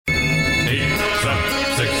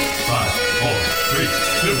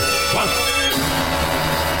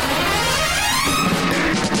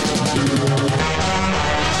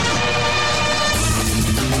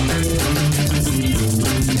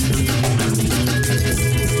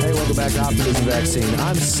back to Optimism Vaccine.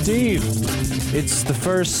 I'm Steve. It's the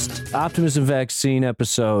first Optimism Vaccine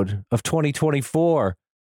episode of 2024.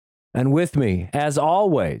 And with me, as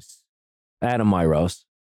always, Adam Myros.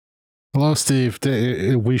 Hello, Steve.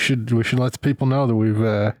 We should let the people know that we've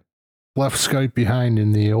left Skype behind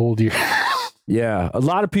in the old year. Yeah, a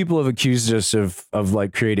lot of people have accused us of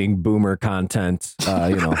like creating boomer content,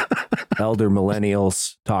 elder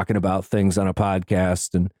millennials talking about things on a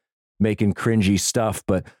podcast and making cringy stuff.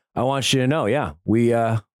 But I want you to know, yeah,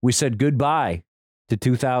 we said goodbye to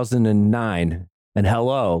 2009 and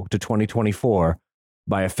hello to 2024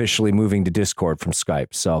 by officially moving to Discord from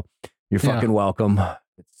Skype. So you're fucking welcome.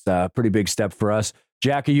 It's a pretty big step for us.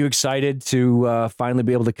 Jack, are you excited to finally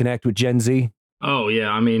be able to connect with Gen Z? Oh, yeah.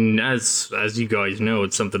 I mean, as you guys know,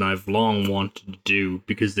 it's something I've long wanted to do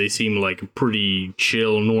because they seem like a pretty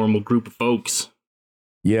chill, normal group of folks.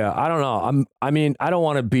 Yeah, I don't know. I don't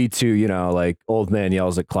want to be too, like old man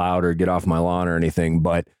yells at cloud or get off my lawn or anything,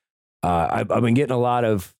 but I've been getting a lot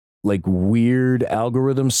of like weird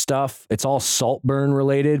algorithm stuff. It's all Saltburn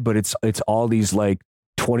related, but it's all these like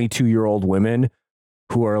 22-year-old women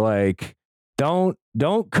who are like, Don't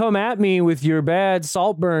come at me with your bad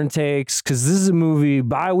Saltburn takes, because this is a movie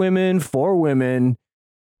by women for women,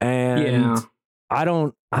 and I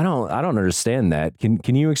don't understand that.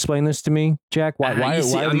 Can you explain this to me, Jack? Why I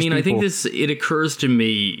think it occurs to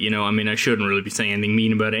me. I shouldn't really be saying anything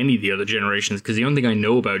mean about any of the other generations because the only thing I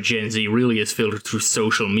know about Gen Z really is filtered through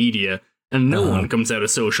social media, and no one comes out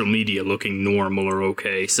of social media looking normal or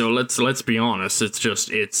okay. So let's be honest.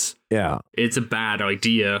 It's a bad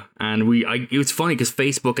idea, and it's funny because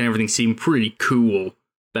Facebook and everything seemed pretty cool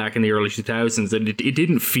back in the early 2000s, and it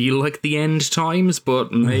didn't feel like the end times,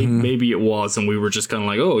 but maybe it was, and we were just kind of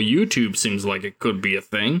like, oh, YouTube seems like it could be a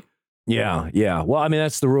thing. Yeah. Well, I mean,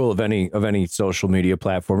 that's the rule of any social media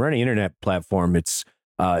platform or any internet platform. It's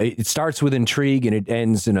it starts with intrigue and it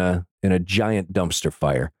ends in a giant dumpster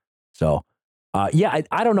fire. So,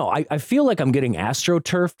 I don't know. I feel like I'm getting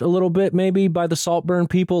astroturfed a little bit, maybe by the Saltburn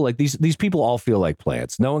people. Like these people all feel like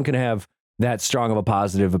plants. No one can have that strong of a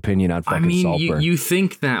positive opinion on fucking Saltburn. You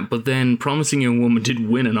think that, but then Promising Young Woman did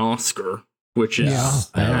win an Oscar, which is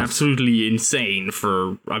absolutely insane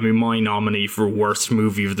for, my nominee for worst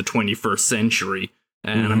movie of the 21st century.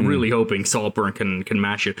 And I'm really hoping Saltburn can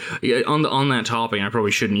match it. On that topic, I probably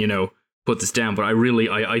shouldn't, put this down, but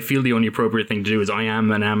I feel the only appropriate thing to do is I am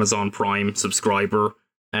an Amazon Prime subscriber,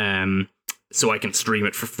 so I can stream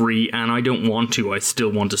it for free, and I don't want to. I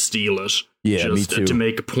still want to steal it. Yeah, just me too. To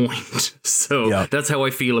make a point. So that's how I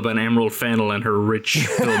feel about Emerald Fennell and her rich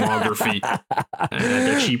filmography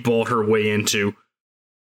that she bought her way into.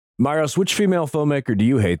 Myros, which female filmmaker do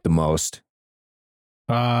you hate the most?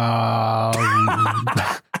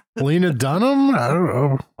 Lena Dunham? I don't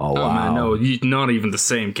know. Oh, wow. Man, no, not even the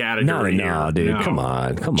same category. No, dude. No. Come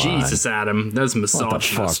on. Jesus, Adam. That's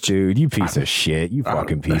misogynist. What the fuck, dude? You piece of shit. You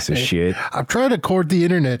fucking piece of shit. I'm trying to court the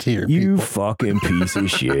internet here. You fucking piece of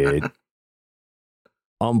shit.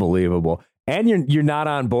 Unbelievable. And you're not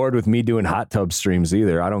on board with me doing hot tub streams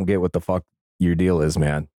either. I don't get what the fuck your deal is,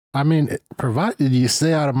 man. I mean, provided you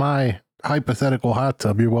stay out of my hypothetical hot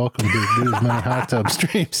tub, you're welcome to do as many hot tub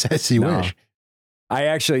streams as you wish. I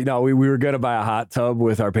actually, we were going to buy a hot tub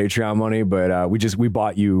with our Patreon money, but we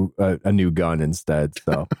bought you a new gun instead.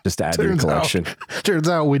 So just to add to your collection. Turns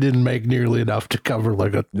out we didn't make nearly enough to cover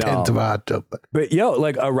like a tenth of a hot tub. But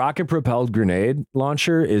like a rocket propelled grenade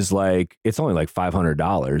launcher is like, it's only like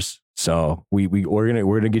 $500. So we're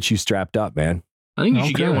going to get you strapped up, man. I think you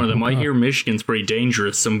should get one of them. I hear Michigan's pretty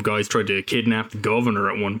dangerous. Some guys tried to kidnap the governor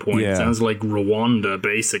at one point. Yeah. It sounds like Rwanda,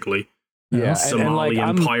 basically. Yeah,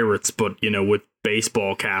 Somalian pirates, but with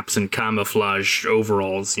baseball caps and camouflage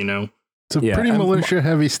overalls. It's a pretty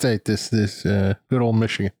militia-heavy state. This good old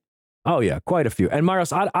Michigan. Oh yeah, quite a few. And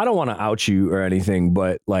Myros, I don't want to out you or anything,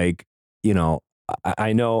 but like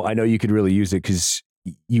I know you could really use it because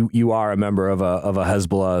you are a member of a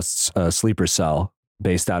Hezbollah sleeper cell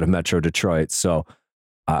based out of Metro Detroit. So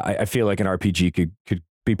I feel like an RPG could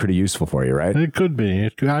be pretty useful for you, right? It could be.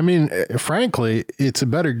 I mean, frankly, it's a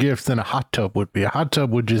better gift than a hot tub would be. A hot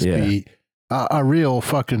tub would just be a real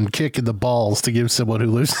fucking kick in the balls to give someone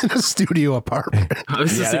who lives in a studio apartment. I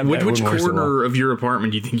was just saying, which corner of your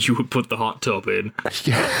apartment do you think you would put the hot tub in? I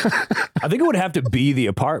think it would have to be the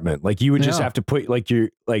apartment. Like you would just have to put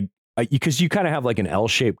because you kind of have like an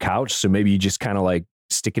L-shaped couch, so maybe you just kind of like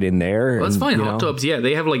stick it in there. Well, that's fine. Hot tubs,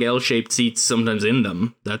 they have like L-shaped seats sometimes in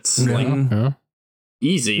them. That's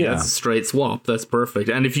easy. Yeah. That's a straight swap. That's perfect.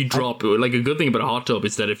 And if you drop, like, a good thing about a hot tub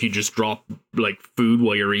is that if you just drop, like, food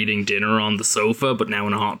while you're eating dinner on the sofa, but now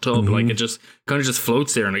in a hot tub, like, it just kind of just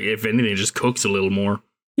floats there, and if anything, it just cooks a little more.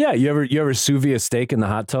 Yeah, you ever sous vide a steak in the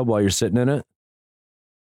hot tub while you're sitting in it?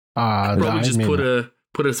 Probably just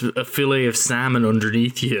put a fillet of salmon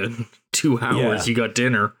underneath you. In 2 hours, you got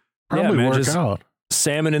dinner. Probably man, work just out.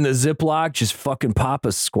 Salmon in the Ziploc, just fucking pop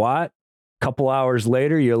a squat. Couple hours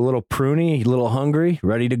later, you're a little pruny, a little hungry,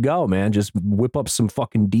 ready to go, man. Just whip up some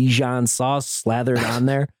fucking Dijon sauce, slather it on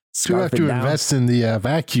there. So you have to invest in the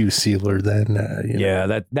vacuum sealer then.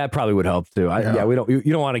 Yeah, that probably would help too. We don't. You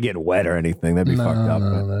don't want to get wet or anything. That'd be fucked up.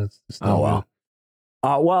 That's well.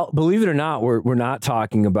 Well, believe it or not, we're not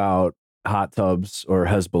talking about hot tubs or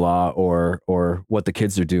Hezbollah or what the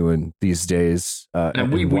kids are doing these days.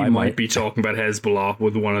 And we might be talking about Hezbollah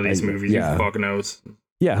with one of these movies. Who fucking knows?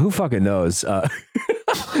 Yeah, who fucking knows?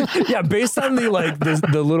 Yeah, based on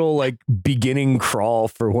the little beginning crawl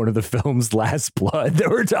for one of the films, Last Blood, that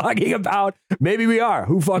we're talking about, maybe we are.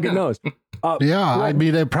 Who fucking knows? I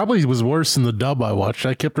mean, it probably was worse in the dub I watched.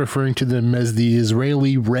 I kept referring to them as the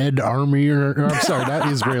Israeli Red Army, or I'm sorry,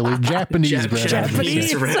 not Israeli, Japanese Red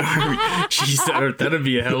Army. Jeez, that'd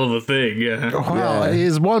be a hell of a thing. Yeah. Well,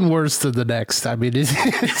 is one worse than the next? I mean, it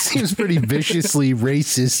seems pretty viciously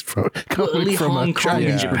racist coming from Hong a Kong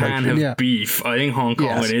Chinese and Japan have beef. I think Hong Kong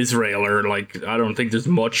and Israel are I don't think there's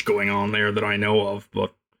much going on there that I know of,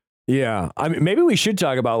 but. Yeah, I mean, maybe we should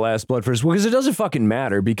talk about Last Blood first, because it doesn't fucking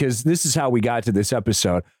matter, because this is how we got to this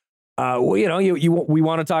episode. Well, we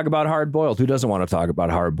want to talk about Hard Boiled. Who doesn't want to talk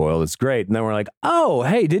about Hard Boiled? It's great. And then we're like, oh,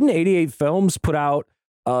 hey, didn't 88 Films put out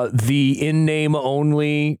the in-name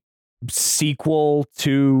only sequel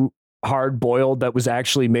to Hard Boiled that was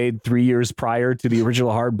actually made 3 years prior to the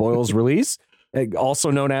original Hard Boiled's release, also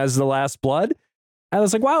known as The Last Blood? I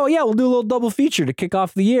was like, wow, yeah, we'll do a little double feature to kick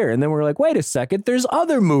off the year. And then we're like, wait a second, there's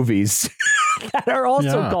other movies that are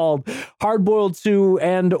also called Hard Boiled 2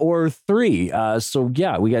 and or 3. So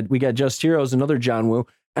yeah, we got Just Heroes, another John Woo.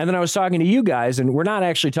 And then I was talking to you guys, and we're not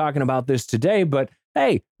actually talking about this today, but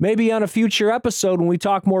hey, maybe on a future episode when we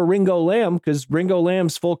talk more Ringo Lam, because Ringo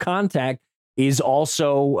Lam's Full Contact is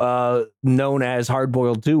also known as Hard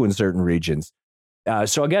Boiled 2 in certain regions.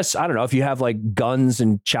 So I guess, I don't know, if you have like Guns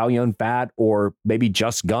and Chow Yun Fat, or maybe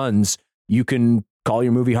just Guns, you can call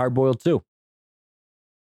your movie Hard Boiled 2.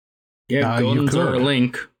 Yeah, Guns are a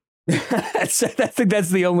link. I think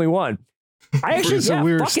that's the only one. So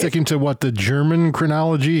we're sticking to what the German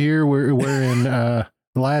chronology here. We're in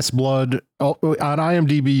Last Blood. On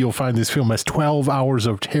IMDb, you'll find this film as 12 Hours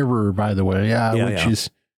of Terror, by the way. Which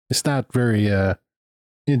is, it's not very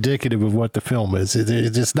indicative of what the film is.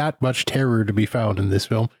 It's not much terror to be found in this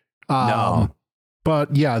film. No.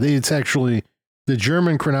 But yeah, it's actually, the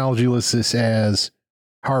German chronology lists this as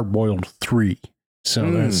Hard Boiled 3. So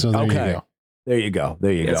there you go.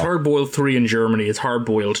 There you go. It's Hard Boiled 3 in Germany. It's Hard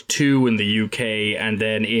Boiled 2 in the UK. And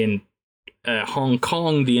then in Hong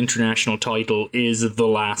Kong, the international title is The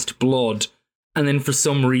Last Blood. And then for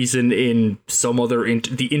some reason in some other,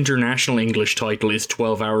 the international English title is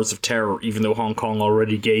 12 Hours of Terror, even though Hong Kong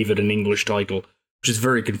already gave it an English title, which is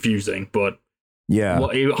very confusing. But yeah,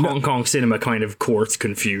 Hong Kong cinema kind of courts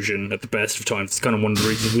confusion at the best of times. It's kind of one of the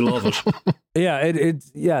reasons we love it. Yeah,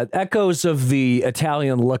 it echoes of the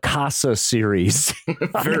Italian La Casa series.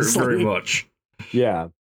 very much. Yeah.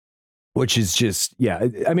 Which is just,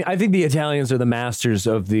 I mean, I think the Italians are the masters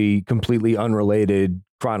of the completely unrelated,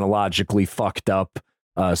 chronologically fucked up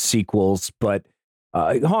sequels, but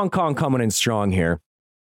Hong Kong coming in strong here.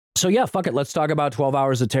 So yeah, fuck it. Let's talk about 12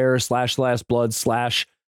 Hours of Terror / Last Blood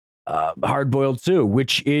 / Hard Boiled 2,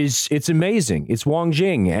 which is, it's amazing. It's Wong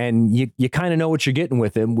Jing, and you kind of know what you're getting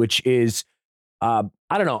with him, which is, I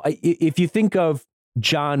don't know, if you think of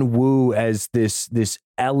John Woo as this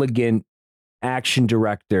elegant action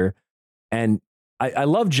director, and I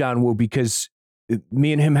love John Woo because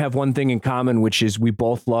me and him have one thing in common, which is we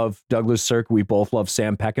both love Douglas Sirk. We both love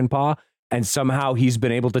Sam Peckinpah. And somehow he's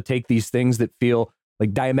been able to take these things that feel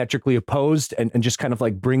like diametrically opposed and just kind of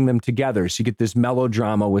like bring them together. So you get this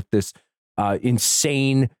melodrama with this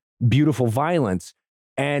insane, beautiful violence.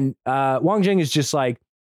 And Wong Jing is just like,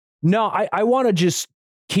 no, I want to just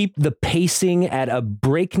keep the pacing at a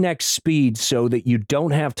breakneck speed so that you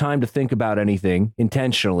don't have time to think about anything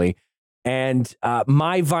intentionally. And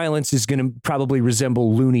my violence is going to probably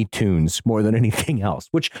resemble Looney Tunes more than anything else,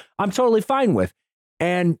 which I'm totally fine with.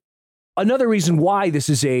 And another reason why this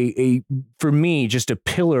is for me, just a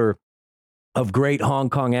pillar of great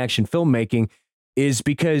Hong Kong action filmmaking is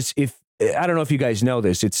because I don't know if you guys know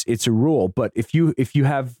this, it's a rule, but if you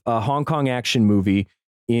have a Hong Kong action movie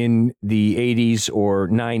in the 80s or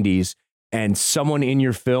 90s and someone in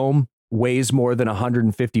your film weighs more than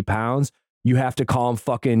 150 pounds, you have to call him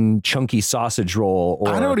fucking chunky sausage roll. Or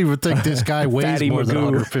I don't even think this guy weighs more than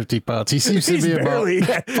 150 pounds. He seems to be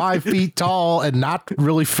about 5 feet tall and not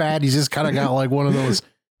really fat. He's just kind of got like one of those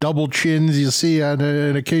double chins you see on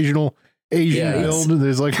an occasional Asian build.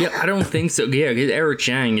 There's like, I don't think so. Yeah, Eric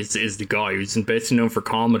Chang is the guy who's best known for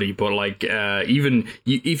comedy, but like even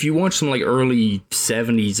if you watch some like early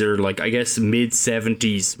 70s or like I guess mid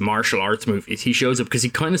 70s martial arts movies, he shows up because he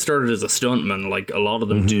kind of started as a stuntman, like a lot of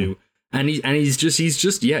them do, and he's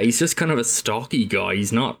just kind of a stocky guy.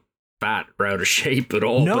 He's not fat or out of shape at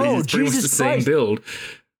all. No, but he's pretty much the same build.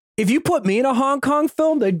 If you put me in a Hong Kong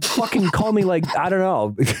film, they'd fucking call me like, I don't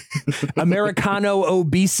know, Americano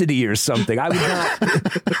obesity or something. I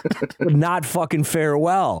would not fucking fare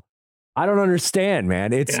well. I don't understand,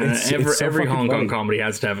 man. It's so every Hong Kong funny. comedy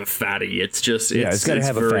has to have a fatty. It's just it's got to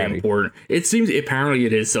have very a fatty. important. It seems apparently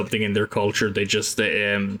it is something in their culture. They just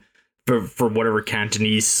for whatever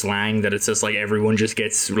Cantonese slang that it's just like everyone just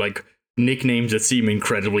gets like nicknames that seem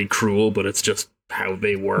incredibly cruel, but it's just how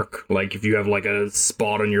they work. Like if you have like a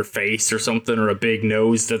spot on your face or something or a big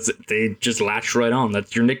nose, they just latch right on.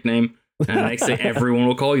 That's your nickname. And the next thing everyone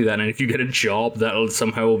will call you that. And if you get a job, that'll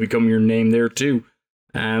somehow become your name there too.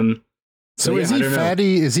 So is he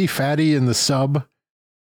fatty? Is he fatty in the sub?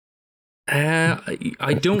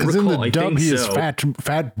 I don't recall. In the dub, I think he is so.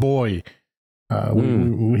 fat boy.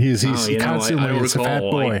 He's constantly a fat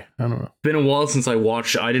boy. I don't know. It's been a while since I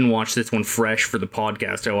didn't watch this one fresh for the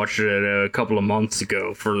podcast. I watched it a couple of months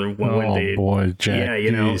ago for when they. Boy, Jack. Yeah, you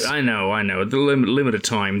know, I know. The limited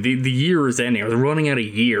time. The year is ending. I was running out of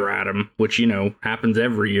year, Adam, which happens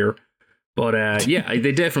every year. But yeah,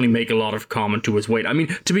 they definitely make a lot of comment to his weight. I mean,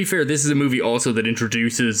 to be fair, this is a movie also that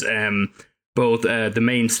introduces both the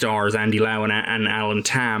main stars, Andy Lau and Alan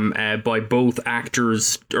Tam, by both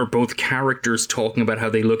actors or both characters talking about how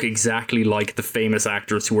they look exactly like the famous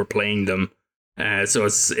actors who are playing them. So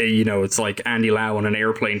it's it's like Andy Lau on an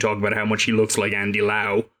airplane talking about how much he looks like Andy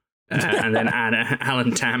Lau. And then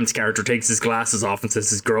Alan Tam's character takes his glasses off and says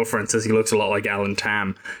his girlfriend says he looks a lot like Alan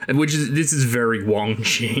Tam, and this is very Wong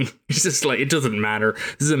Jing. It's just like, it doesn't matter.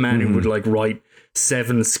 This is a man who would like write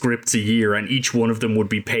 7 scripts a year, and each one of them would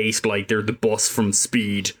be paced like they're the bus from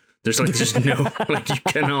Speed. There's no like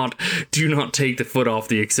do not take the foot off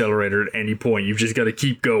the accelerator at any point. You've just got to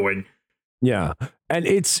keep going. Yeah, and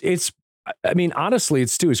it's I mean, honestly,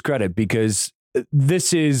 it's to his credit because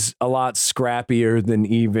this is a lot scrappier than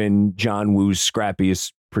even John Woo's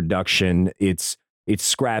scrappiest production. It's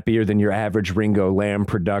scrappier than your average Ringo Lam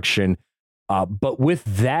production. But with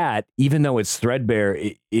that, even though it's threadbare,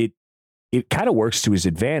 it kind of works to his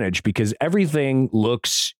advantage because everything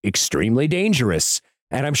looks extremely dangerous.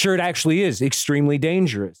 And I'm sure it actually is extremely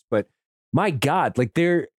dangerous. But my God, like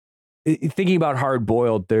thinking about Hard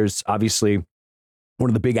Boiled, there's obviously one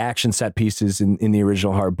of the big action set pieces in the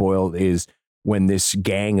original Hard Boiled is when this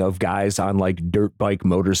gang of guys on like dirt bike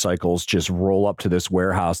motorcycles just roll up to this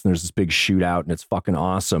warehouse and there's this big shootout and it's fucking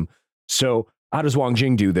awesome. So how does Wong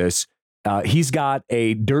Jing do this? He's got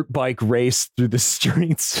a dirt bike race through the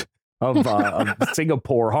streets of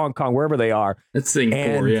Singapore, Hong Kong, wherever they are. It's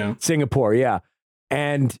Singapore, yeah. Singapore, yeah.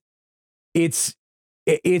 And it's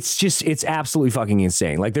absolutely fucking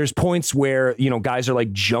insane. Like there's points where, guys are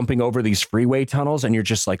like jumping over these freeway tunnels and you're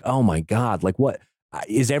just like, oh my God, like what?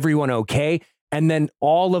 Is everyone okay? And then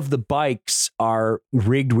all of the bikes are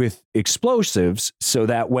rigged with explosives so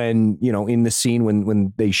that when, in the scene,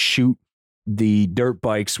 when they shoot the dirt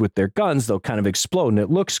bikes with their guns, they'll kind of explode and it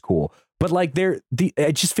looks cool. But like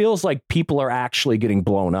it just feels like people are actually getting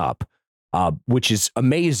blown up, which is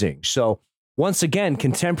amazing. So once again,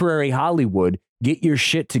 contemporary Hollywood, get your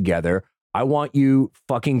shit together. I want you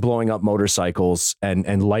fucking blowing up motorcycles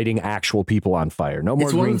and lighting actual people on fire. No more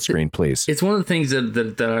green screen, please. It's one of the things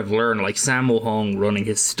that I've learned, like Sammo Hung running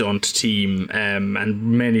his stunt team and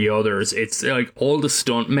many others. It's like all the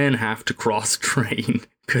stunt men have to cross-train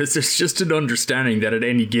because there's just an understanding that at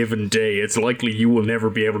any given day, it's likely you will never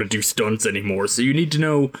be able to do stunts anymore. So you need to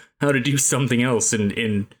know how to do something else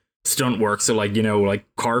in stunt work, so like like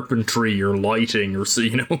carpentry or lighting or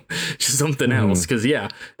just something else, because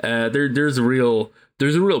there's a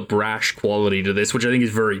real brash quality to this, which I think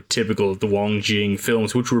is very typical of the Wong Jing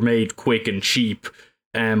films, which were made quick and cheap,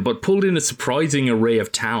 but pulled in a surprising array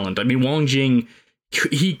of talent. I mean, Wong Jing,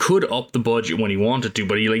 he could up the budget when he wanted to,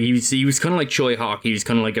 but he was kind of like Choi Hawk. He's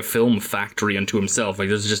kind of like a film factory unto himself. Like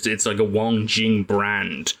it's like a Wong Jing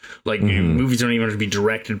brand. Like movies don't even have to be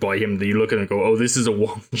directed by him. That you look at it and go, oh, this is a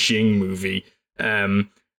Wong Jing movie. And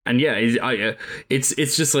yeah,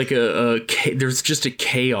 it's just like there's just a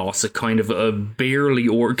chaos, a kind of a barely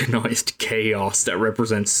organized chaos that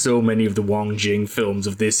represents so many of the Wong Jing films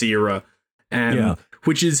of this era.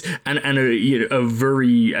 Which is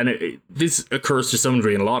this occurs to some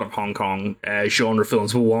degree in a lot of Hong Kong genre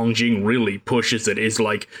films, but Wong Jing really pushes it. Is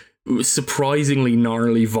like surprisingly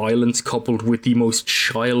gnarly violence coupled with the most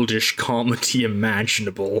childish comedy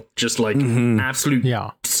imaginable, just like absolute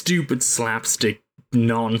stupid slapstick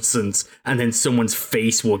nonsense, and then someone's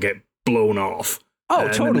face will get blown off. Oh,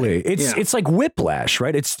 totally. It's like whiplash,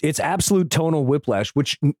 right? It's absolute tonal whiplash,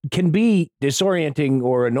 which can be disorienting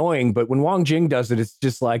or annoying. But when Wong Jing does it, it's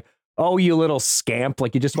just like, oh, you little scamp.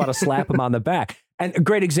 Like you just want to slap him on the back. And a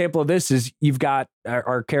great example of this is you've got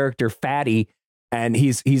our character Fatty, and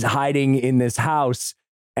he's hiding in this house,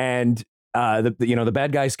 and the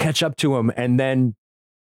bad guys catch up to him, and then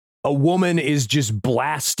a woman is just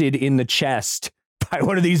blasted in the chest by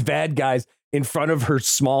one of these bad guys in front of her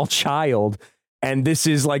small child. And this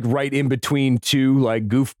is like right in between two like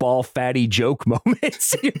goofball fatty joke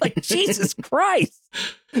moments. You're like, Jesus Christ.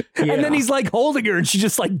 Yeah. And then he's like holding her and she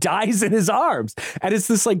just like dies in his arms. And it's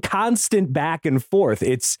this like constant back and forth.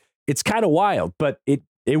 It's kind of wild, but it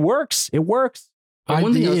works. It works.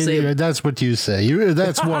 One thing I'll say, that's what you say.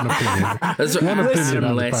 That's one opinion. That's one opinion.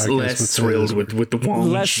 I'm less thrilled with the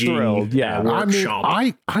Wong Jing thrilled. Yeah, workshop.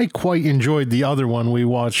 I quite enjoyed the other one we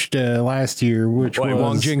watched last year, which was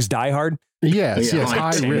Wong Jing's Die Hard. Yes,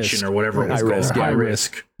 high risk or whatever it was called. High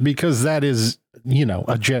risk, because that is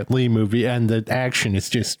a Jet Li movie, and the action is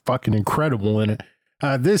just fucking incredible in it.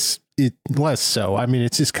 This less so. I mean,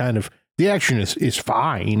 it's just kind of the action is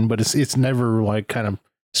fine, but it's never like kind of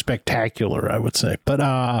spectacular, I would say.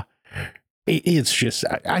 But it's just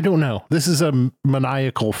I don't know. This is a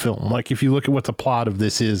maniacal film. Like if you look at what the plot of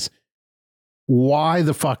this is, why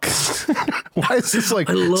the fuck? Why is this like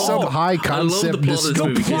some high concept?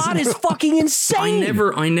 The plot is fucking insane.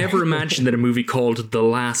 I never imagined that a movie called The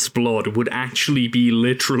Last Blood would actually be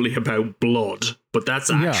literally about blood. But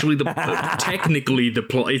that's actually technically the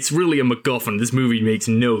plot. It's really a MacGuffin. This movie makes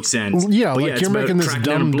no sense. Yeah, but you're making this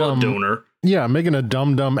dumb donor. Yeah, making a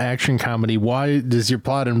dumb action comedy. Why does your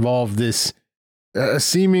plot involve this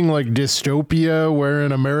seeming like dystopia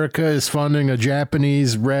wherein America is funding a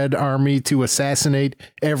Japanese Red Army to assassinate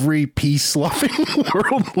every peace-loving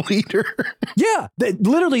world leader? Yeah,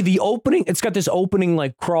 literally the opening, it's got this opening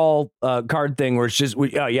like crawl card thing where it's just,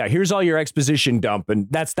 here's all your exposition dump. And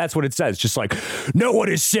that's what it says. Just like, no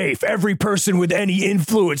one is safe. Every person with any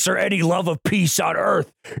influence or any love of peace on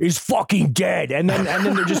Earth is fucking dead. And then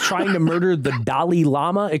they're just trying to murder the Dalai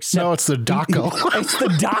Lama. Except no, it's the Dhaka. It's the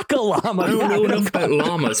Dhaka Lama. I don't know enough about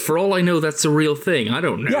llamas. For all I know, that's a real thing. I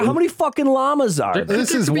don't know. Yeah, how many fucking llamas are there?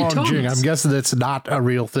 This is Wong Jing. I'm guessing that's not a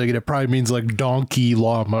real thing. And it probably means like donkey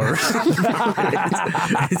llama or something.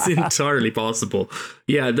 It's entirely possible.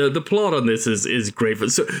 Yeah, the plot on this is great.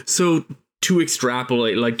 So to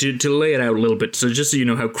extrapolate, like to lay it out a little bit, so just so you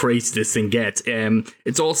know how crazy this thing gets,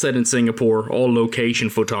 it's all set in Singapore, all location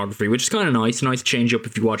photography, which is kind of nice change up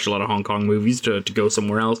if you watch a lot of Hong Kong movies to go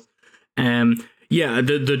somewhere else. Yeah,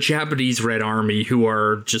 the Japanese Red Army, who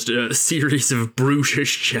are just a series of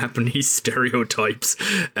brutish Japanese stereotypes,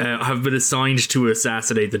 have been assigned to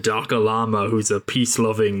assassinate the Dalai Lama, who's a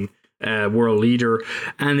peace-loving world leader,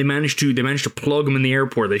 and they managed to plug him in the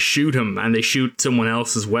airport. They shoot him, and they shoot someone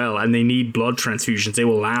else as well, and they need blood transfusions. They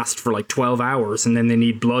will last for like 12 hours, and then they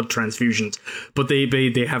need blood transfusions. But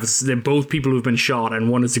they're both people who've been shot, and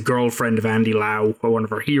one is a girlfriend of Andy Lau, one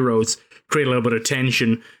of our heroes. Create a little bit of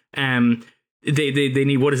tension. They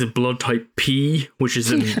need, what is it, blood type P, which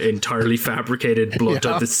is an entirely fabricated blood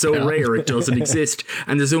type that's so rare it doesn't exist.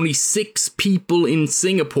 And there's only 6 people in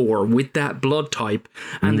Singapore with that blood type.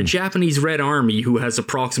 And the Japanese Red Army, who has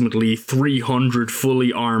approximately 300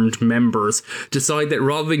 fully armed members, decide that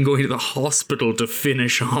rather than going to the hospital to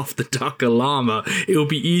finish off the Dalai Lama, it will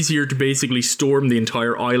be easier to basically storm the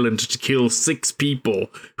entire island to kill 6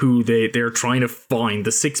 people who they're trying to find,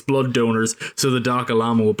 the 6 blood donors, so the Dalai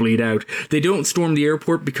Lama will bleed out. They don't storm the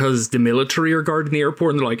airport because the military are guarding the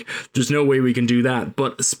airport, and they're like, there's no way we can do that.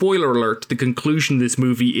 But spoiler alert, the conclusion of this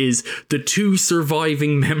movie is the 2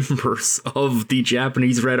 surviving members of the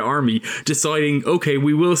Japanese Red Army deciding, okay,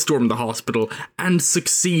 we will storm the hospital, and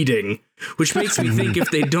succeeding. Which makes me think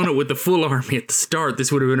if they'd done it with the full army at the start,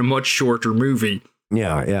 this would have been a much shorter movie.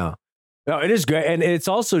 Yeah. No, it is great. And it's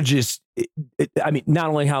also just, I mean, not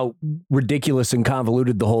only how ridiculous and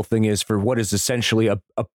convoluted the whole thing is for what is essentially a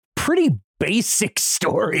pretty basic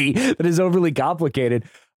story that is overly complicated.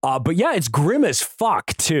 But yeah, it's grim as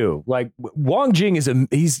fuck too. Like Wong Jing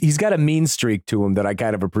he's got a mean streak to him that I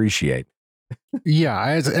kind of appreciate. Yeah,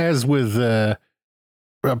 as with a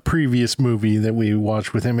previous movie that we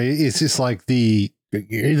watched with him, it's just like the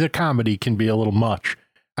comedy can be a little much.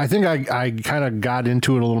 I think I kind of got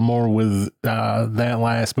into it a little more with that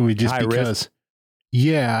last movie just High because. Risk?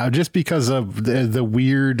 Yeah, just because of the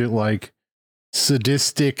weird, like,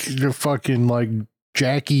 sadistic fucking, like,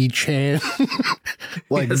 Jackie Chan,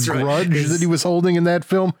 like, grudge that he was holding in that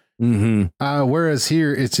film. Mm-hmm. Whereas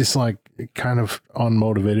here, it's just, like, kind of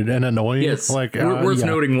unmotivated and annoying. Yes, like, worth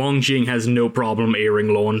noting, Wong Jing has no problem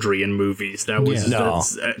airing laundry in movies. That was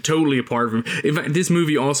that's, totally apart from. In fact, this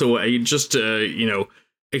movie also,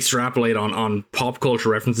 extrapolate on pop culture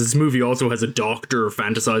references. This movie also has a doctor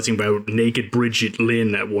fantasizing about naked Bridget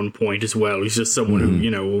Lin at one point as well. He's just someone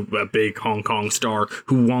who, a big Hong Kong star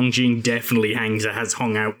who Wong Jing definitely has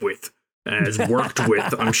hung out with, has worked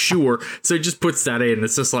with, I'm sure. So it just puts that in.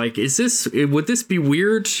 It's just like, would this be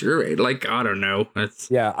weird? Or, like, I don't know.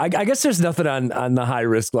 I guess there's nothing on the high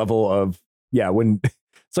risk level of, when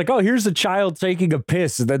it's like, oh, here's a child taking a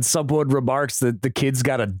piss, and then someone remarks that the kid's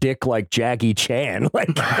got a dick like Jackie Chan.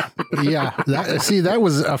 Like, that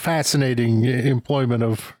was a fascinating employment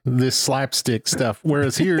of this slapstick stuff.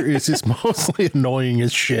 Whereas here, it's just mostly annoying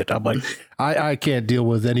as shit. I'm like, I can't deal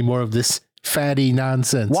with any more of this fatty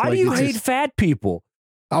nonsense. Why do you hate fat people?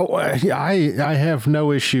 Oh, I have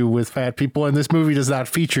no issue with fat people, and this movie does not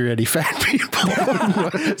feature any fat people.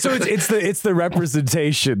 So it's the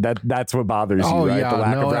representation that's what bothers you, right? The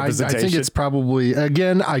lack of representation. I think it's probably,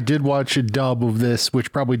 again, I did watch a dub of this,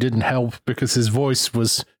 which probably didn't help because his voice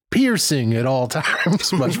was piercing at all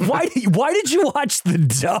times. But why did you watch the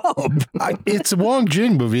dub? It's a Wong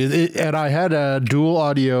Jing movie, and I had a dual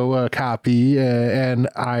audio copy, and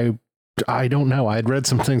I don't know. I had read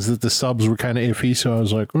some things that the subs were kind of iffy, so I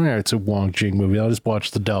was like, it's a Wong Jing movie. I'll just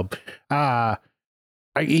watch the dub. I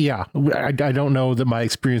don't know that my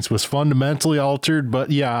experience was fundamentally altered, but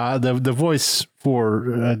the voice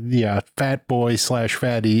for fat boy /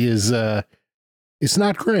 fatty is it's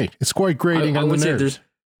not great. It's quite grating on the nerves.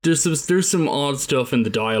 There's some odd stuff in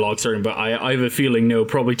the dialogue starting, but I have a feeling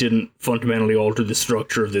probably didn't fundamentally alter the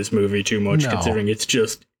structure of this movie too much, considering it's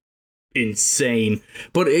just insane.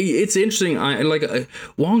 But it's interesting.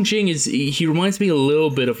 Wong Jing he reminds me a little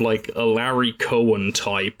bit of like a Larry Cohen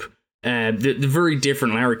type. The very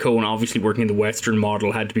different. Larry Cohen, obviously working in the Western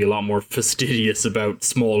model, had to be a lot more fastidious about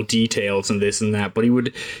small details and this and that. But he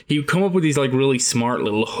would come up with these like really smart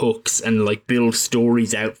little hooks and like build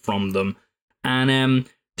stories out from them. And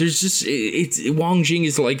there's just Wong Jing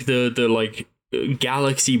is like the like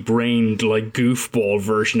galaxy brained like goofball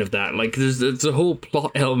version of that. Like there's a whole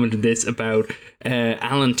plot element in this about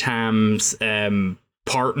Alan Tam's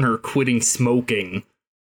partner quitting smoking,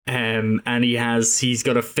 and he's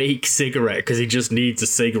got a fake cigarette because he just needs a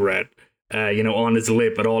cigarette on his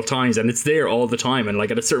lip at all times, and it's there all the time. And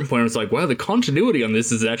like at a certain point I was like, wow, the continuity on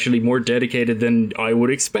this is actually more dedicated than I would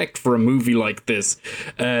expect for a movie like this,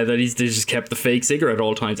 that they just kept the fake cigarette at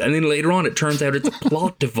all times. And then later on it turns out it's a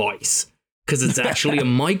plot device because it's actually a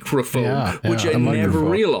microphone, which I never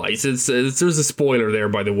realized. There's a spoiler there,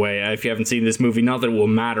 by the way, if you haven't seen this movie. Not that it will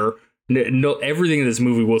matter. No, everything in this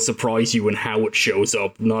movie will surprise you in how it shows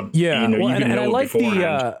up.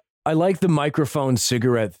 I like the microphone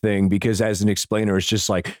cigarette thing because as an explainer, it's just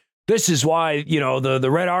like, this is why, the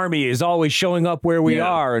Red Army is always showing up where we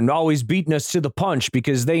are and always beating us to the punch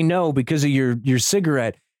because they know because of your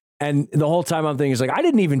cigarette. And the whole time I'm thinking, I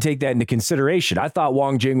didn't even take that into consideration. I thought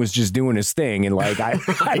Wong Jing was just doing his thing. And like,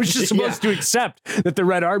 I was just supposed to accept that the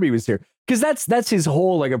Red Army was here because that's his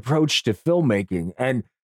whole like approach to filmmaking. And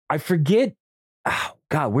I forget,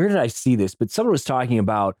 where did I see this? But someone was talking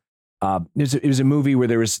about, it was a movie where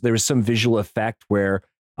there was some visual effect where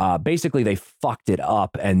basically they fucked it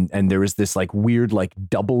up. And there was this like weird, like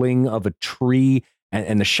doubling of a tree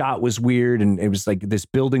and the shot was weird. And it was like this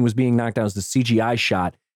building was being knocked down. It was the CGI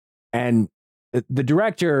shot. And the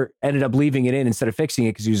director ended up leaving it in instead of fixing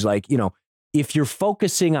it because he was like, if you're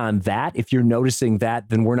focusing on that, if you're noticing that,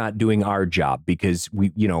 then we're not doing our job because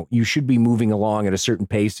you should be moving along at a certain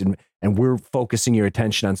pace and we're focusing your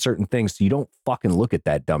attention on certain things. So you don't fucking look at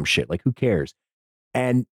that dumb shit. Like, who cares?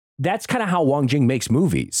 And that's kind of how Wong Jing makes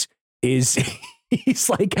movies is he's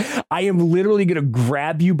like, I am literally going to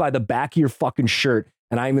grab you by the back of your fucking shirt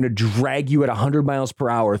and I'm going to drag you at 100 miles per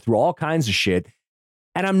hour through all kinds of shit.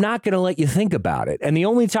 And I'm not going to let you think about it. And the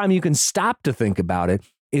only time you can stop to think about it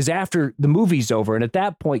is after the movie's over. And at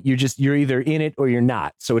that point, you're either in it or you're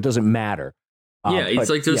not. So it doesn't matter. It's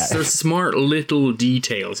like there's smart little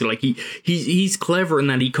details. Like he's clever in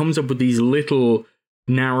that he comes up with these little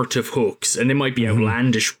narrative hooks, and they might be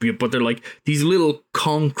outlandish, but they're like these little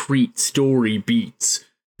concrete story beats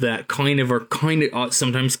that are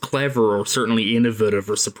sometimes clever or certainly innovative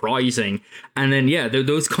or surprising. And then,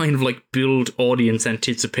 those kind of like build audience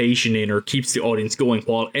anticipation in or keeps the audience going,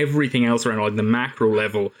 while everything else around, like the macro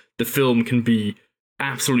level, the film can be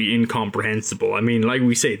absolutely incomprehensible. I mean, like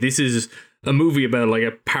we say, this is a movie about like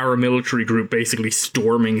a paramilitary group basically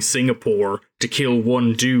storming Singapore to kill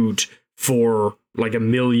one dude for like $1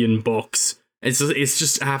 million. It's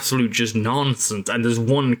just absolute just nonsense. And there's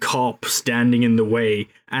one cop standing in the way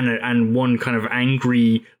and one kind of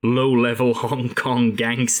angry low-level Hong Kong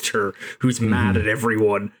gangster who's mad at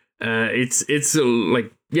everyone. It's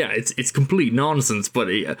complete nonsense. But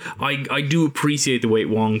I do appreciate the way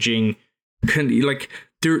Wong Jing can, like,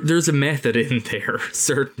 there's a method in there,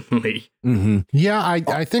 certainly. Mm-hmm. Yeah,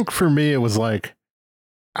 I think for me it was like,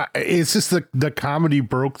 it's just the comedy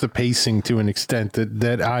broke the pacing to an extent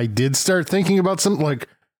that I did start thinking about something like,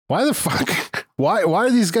 why the fuck, why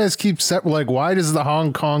do these guys keep why does the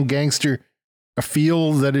Hong Kong gangster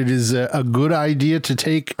feel that it is a good idea to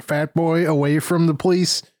take Fat Boy away from the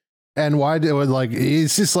police? And why do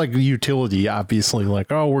it's just like utility, obviously,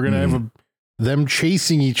 like, oh, we're gonna have them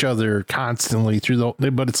chasing each other constantly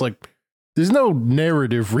but it's like, there's no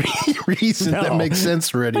narrative reason that makes sense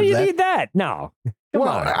for any of that. You need that? No. Come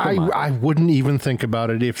on. I wouldn't even think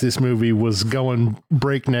about it if this movie was going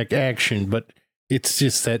breakneck action, but it's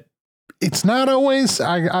just that it's not always,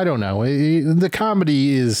 I don't know. The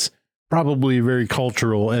comedy is probably very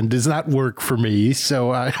cultural and does not work for me.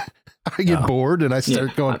 So I get bored and I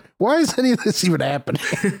start going, why is any of this even happening?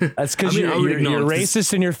 That's because you're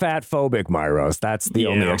racist and you're fat phobic, Myros. That's the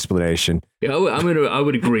only explanation. Yeah, I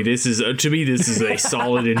would agree. This is to me, this is a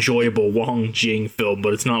solid, enjoyable Wong Jing film,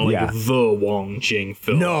 but it's not like the Wong Jing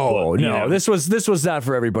film. No, this was not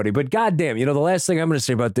for everybody. But goddamn, the last thing I'm going to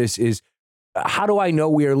say about this is, how do I know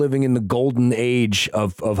we are living in the golden age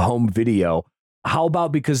of home video? How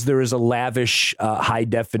about because there is a lavish, high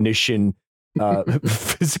definition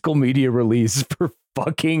physical media release for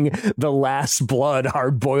fucking The Last Blood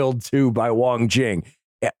Hard Boiled 2 by Wong Jing.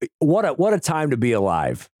 What a time to be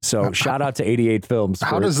alive. So shout out to 88 Films.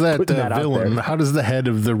 How does that villain, how does the head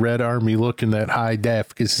of the Red Army look in that high def?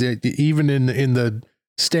 Because even in the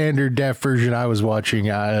standard def version I was watching,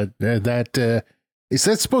 is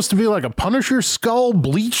that supposed to be like a Punisher skull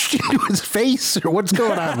bleached into his face, or what's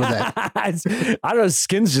going on with that? I don't know. His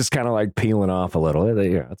skin's just kind of like peeling off a little.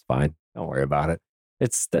 Yeah, that's fine. Don't worry about it.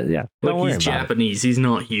 It's don't worry he's about Japanese. He's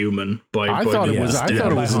not human. I thought it was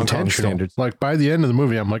intentional. Like by the end of the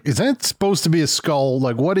movie, I'm like, is that supposed to be a skull?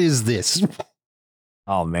 Like, what is this?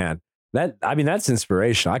 Oh man, that's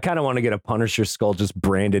inspirational. I kind of want to get a Punisher skull just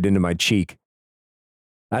branded into my cheek.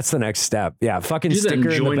 That's the next step. Yeah, fucking sticker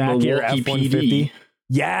in the back of your F-150.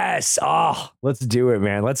 Yes. Oh, let's do it,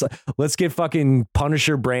 man. Let's get fucking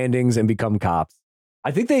Punisher brandings and become cops. I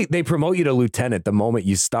think they promote you to lieutenant the moment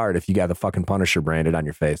you start if you got the fucking Punisher branded on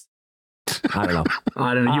your face. I don't know.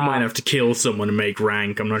 You might have to kill someone to make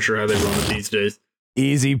rank. I'm not sure how they run it these days.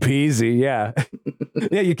 Easy peasy. Yeah.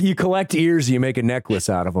 Yeah. You collect ears, you make a necklace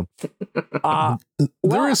out of them.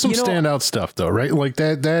 There is some standout stuff though, right? Like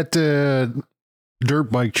that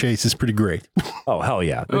dirt bike chase is pretty great. Oh, hell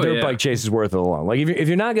yeah. The dirt bike chase is worth it alone. Like if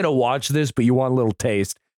you're not going to watch this, but you want a little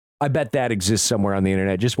taste, I bet that exists somewhere on the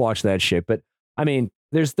internet. Just watch that shit. But I mean,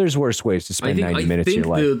 there's worse ways to spend 90 minutes of your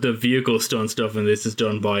life. I think the vehicle stunt stuff in this is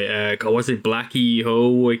done by, was it Blackie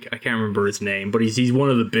Ho? I can't remember his name, but he's one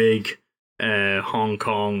of the big Hong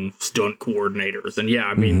Kong stunt coordinators. And yeah,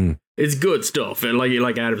 I mean, it's good stuff. And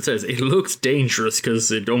like Adam says, it looks dangerous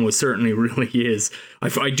because it almost certainly really is.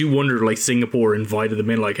 I do wonder, like, Singapore invited them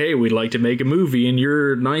in, like, hey, we'd like to make a movie in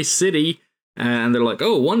your nice city. And they're like,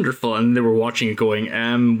 oh, wonderful. And they were watching it going,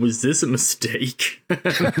 was this a mistake?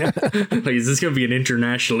 Like, is this going to be an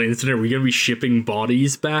international incident? Are we going to be shipping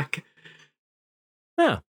bodies back?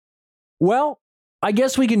 Yeah. Well, I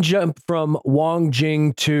guess we can jump from Wong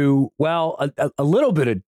Jing to, a little bit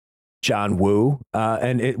of John Woo.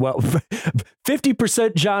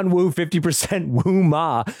 50% John Woo, 50% Woo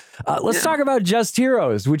Ma. Let's talk about Just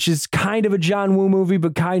Heroes, which is kind of a John Woo movie,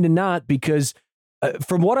 but kind of not, because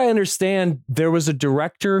from what I understand, there was a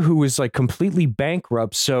director who was like completely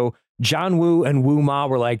bankrupt. So John Woo and Woo Ma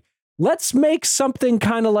were like, let's make something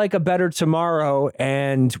kind of like A Better Tomorrow,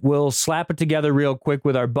 and we'll slap it together real quick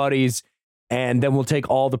with our buddies. And then we'll take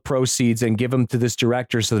all the proceeds and give them to this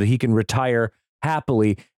director so that he can retire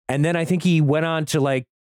happily. And then I think he went on to like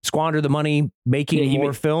squander the money making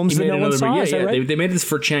more films that no one saw. Right? They made this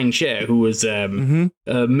for Chang Che, who was a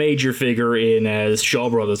major figure in Shaw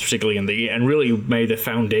Brothers, particularly and really made the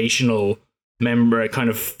foundational member, kind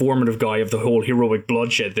of formative guy of the whole heroic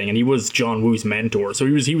bloodshed thing. And he was John Woo's mentor, so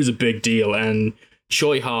he was a big deal. And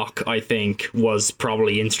Choi Hawk, I think, was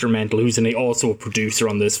probably instrumental, who's also a producer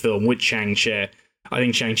on this film with Chang-Che. I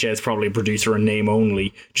think Chang-Che is probably a producer in name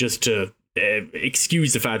only, just to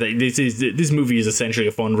excuse the fact that this movie is essentially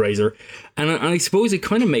a fundraiser. And I suppose it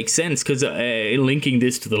kind of makes sense, because linking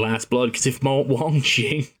this to The Last Blood, because if Wong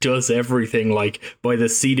Jing does everything like by the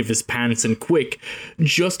seat of his pants and quick,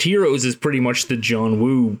 Just Heroes is pretty much the John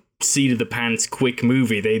Woo seat of the pants quick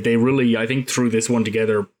movie. They really, I think, threw this one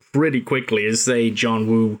together pretty quickly. As say, John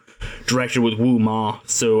Woo directed with Wu Ma,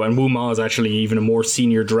 and Wu Ma is actually even a more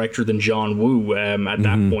senior director than John Woo at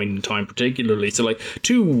that point in time, particularly. So like,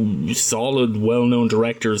 two solid, well-known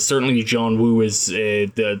directors. Certainly John Woo is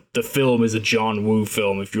the film is a John Woo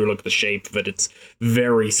film. If you look at the shape of it, it's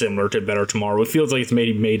very similar to Better Tomorrow. It feels like it's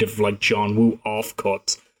made of like John Woo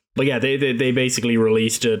offcuts. But yeah, they basically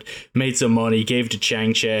released it, made some money, gave it to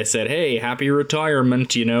Chang-Che, said, hey, happy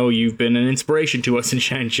retirement, you've been an inspiration to us, and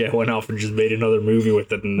Chang-Che went off and just made another movie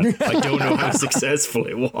with it, and I don't know how successful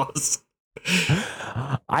it was.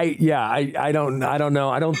 I don't know.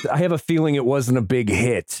 I have a feeling it wasn't a big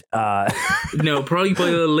hit. No, probably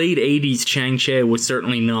by the late 80s, Chang-Che was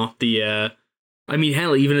certainly not the... I mean,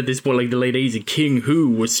 hell, even at this point, like the late 80s, King Hu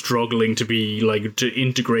was struggling to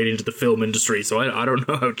integrate into the film industry. So I don't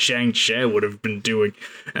know how Chang-Che would have been doing.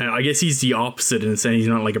 I guess he's the opposite in the sense he's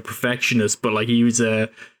not like a perfectionist, but like he's known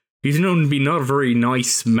to be not a very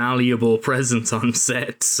nice, malleable presence on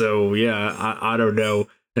set. So yeah, I don't know.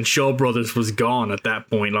 And Shaw Brothers was gone at that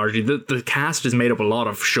point largely. The cast is made up a lot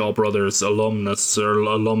of Shaw Brothers alumnus or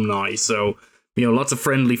alumni. So, lots of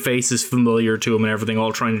friendly faces familiar to him and everything,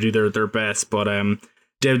 all trying to do their best. But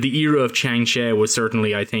the era of Chang-Che was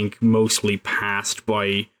certainly, I think, mostly passed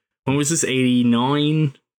by, when was this,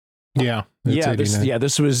 89? Yeah.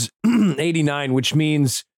 This was 89, which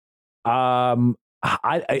means hard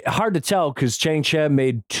to tell, because Chang-Che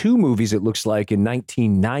made 2 movies, it looks like, in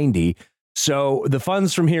 1990. So the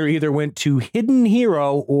funds from here either went to Hidden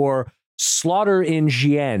Hero or Slaughter in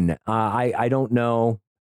Xi'an. I don't know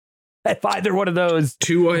if either one of those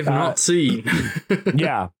 2 I've not seen.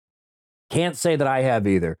 Yeah. Can't say that I have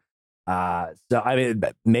either. So, I mean,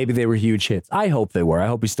 maybe they were huge hits. I hope they were. I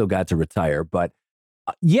hope he still got to retire. But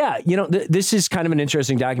this is kind of an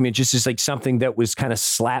interesting document, just as like something that was kind of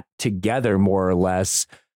slapped together more or less.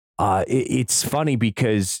 It's funny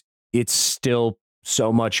because it's still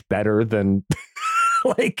so much better than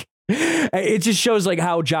like, it just shows like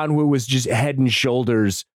how John Woo was just head and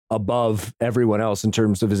shoulders above everyone else in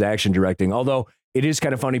terms of his action directing. Although it is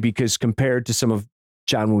kind of funny because compared to some of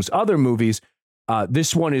John Woo's other movies,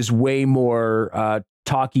 this one is way more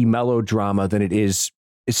talky melodrama than it is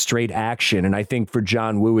straight action. And I think for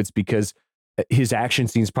John Woo, it's because his action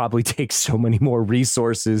scenes probably take so many more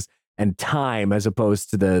resources and time as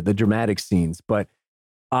opposed to the dramatic scenes. But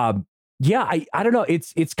I don't know.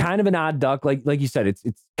 It's kind of an odd duck. Like you said, it's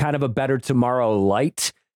kind of a Better Tomorrow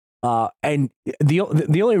light. And the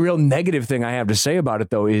only real negative thing I have to say about it,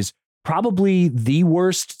 though, is probably the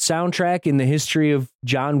worst soundtrack in the history of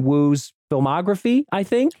John Woo's filmography, I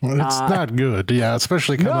think. Well, it's not good. Yeah,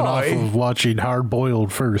 especially coming off of watching Hard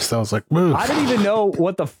Boiled first. I was like, ugh. I don't even know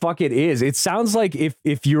what the fuck it is. It sounds like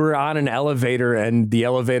if you were on an elevator and the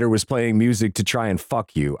elevator was playing music to try and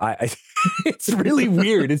fuck you. It's really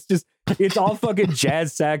weird. It's all fucking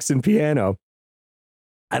jazz sax and piano.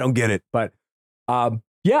 I don't get it, but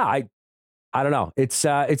I don't know. It's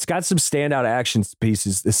got some standout action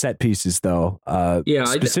pieces, the set pieces though.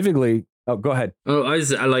 Specifically. Go ahead. Oh,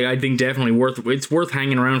 I think definitely it's worth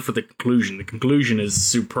hanging around for the conclusion. The conclusion is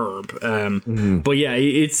superb. But yeah,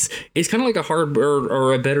 it's kind of like a hard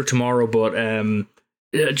or a Better Tomorrow, but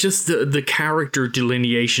just the character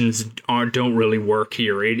delineations don't really work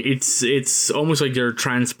here. It's almost like they're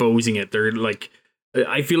transposing it. They're like,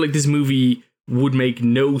 I feel like this movie would make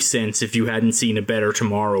no sense if you hadn't seen A Better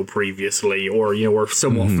Tomorrow previously, or were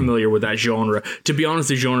somewhat familiar with that genre. To be honest,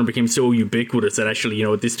 the genre became so ubiquitous that actually,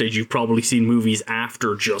 at this stage, you've probably seen movies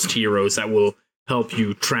after Just Heroes that will help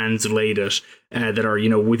you translate it, that are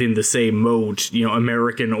within the same mode,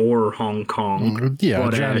 American or Hong Kong. Yeah,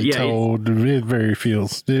 but, Johnny Toad. It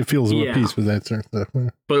feels of a piece with that sort of stuff.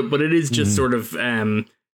 But it is just sort of.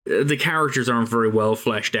 The characters aren't very well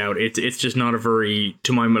fleshed out. It's just not a very,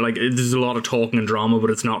 to my mind, like, there's a lot of talking and drama, but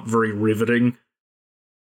it's not very riveting.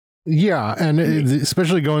 Yeah, and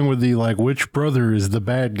especially going with the like, which brother is the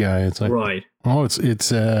bad guy? It's like, right. Oh, it's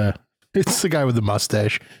the guy with the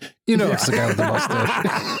mustache. It's the guy with the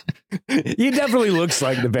mustache. He definitely looks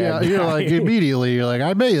like the bad guy. You're like, immediately, you're like,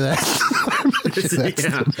 I bet you that.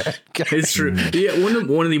 It's true. Yeah,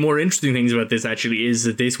 one of the more interesting things about this actually is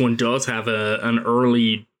that this one does have an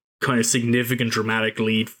early kind of significant dramatic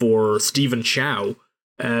lead for Stephen Chow.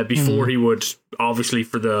 Before he would, obviously,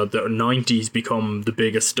 for the 90s, become the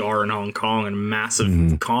biggest star in Hong Kong and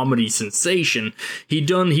massive comedy sensation. He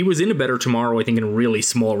was in A Better Tomorrow, I think, in a really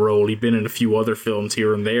small role. He'd been in a few other films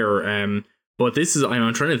here and there. But this is,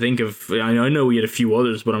 I'm trying to think of, I know he had a few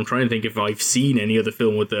others, but I'm trying to think if I've seen any other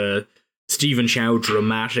film with a Stephen Chow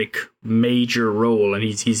dramatic major role. And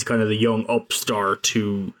he's kind of the young upstart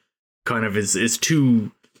to kind of is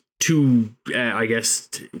too I guess,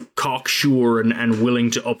 cocksure and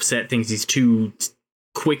willing to upset things. He's too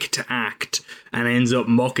quick to act and ends up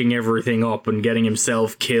mucking everything up and getting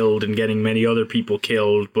himself killed and getting many other people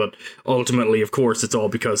killed. But ultimately, of course, it's all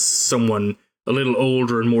because someone a little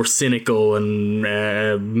older and more cynical and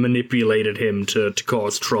manipulated him to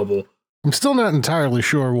cause trouble. I'm still not entirely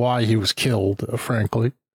sure why he was killed,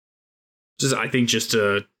 frankly. I think just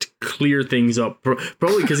to clear things up,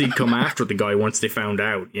 probably because he'd come after the guy once they found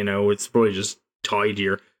out. It's probably just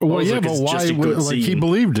tidier. Well, also, yeah, but why? Like he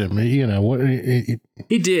believed him.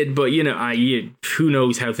 He did, but who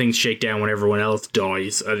knows how things shake down when everyone else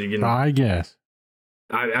dies? I guess.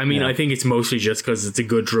 I mean, I think it's mostly just because it's a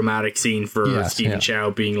good dramatic scene for Stephen Chow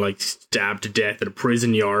being like stabbed to death at a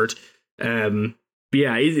prison yard. But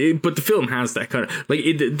the film has that kind of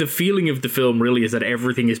the feeling of the film really is that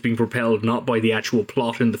everything is being propelled not by the actual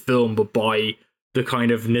plot in the film, but by the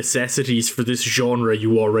kind of necessities for this genre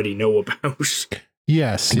you already know about.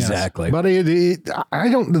 Yes, exactly. But I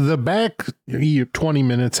don't. The back 20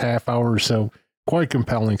 minutes, half hour or so, quite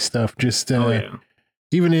compelling stuff. Just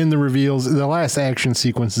even in the reveals, the last action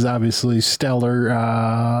sequence is obviously stellar,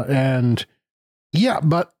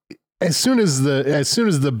 but. As soon as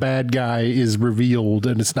the bad guy is revealed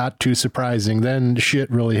and it's not too surprising, then shit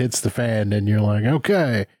really hits the fan and you're like,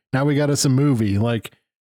 okay, now we got us a movie. Like,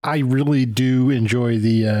 I really do enjoy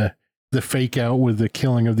the fake out with the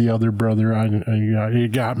killing of the other brother.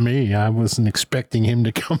 It got me. I wasn't expecting him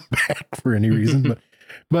to come back for any reason,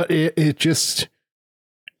 but it just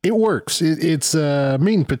works. It's a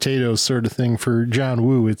meat and potatoes sort of thing for John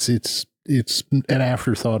Woo. It's an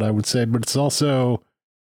afterthought, I would say, but it's also.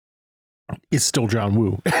 It's still John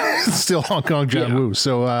Woo. It's still Hong Kong John Woo.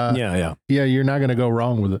 So you're not going to go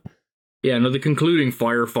wrong with it. Yeah, no, the concluding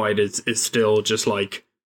firefight is still just like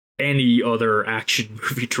any other action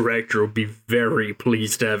movie director would be very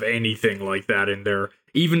pleased to have anything like that in there.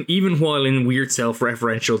 Even while in weird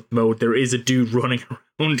self-referential mode, there is a dude running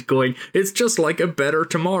around going, "It's just like A Better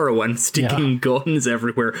Tomorrow," and sticking guns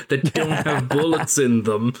everywhere that don't have bullets in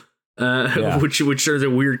them. Which there's a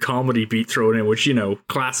weird comedy beat thrown in, which,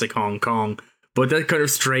 classic Hong Kong, but that kind of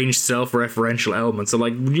strange self-referential element. So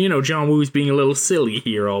John Woo's being a little silly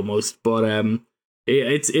here almost, but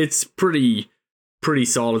it's pretty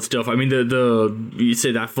solid stuff. I mean, you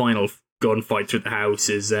say that final gunfight through the house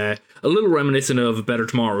is a little reminiscent of A Better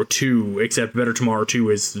Tomorrow 2, except Better Tomorrow 2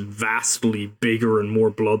 is vastly bigger and more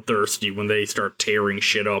bloodthirsty when they start tearing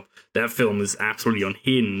shit up. That film is absolutely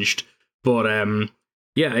unhinged, but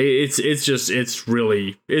it's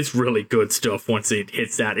really good stuff once it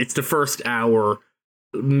hits that. It's the first hour,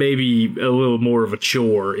 maybe a little more of a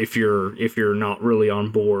chore if you're not really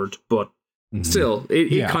on board, but still,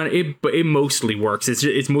 it mostly works.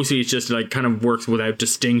 It's mostly just like kind of works without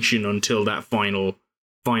distinction until that final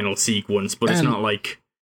sequence, but it's not like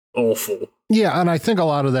awful. Yeah, and I think a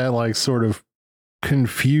lot of that like sort of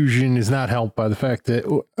confusion is not helped by the fact that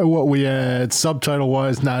what we had subtitle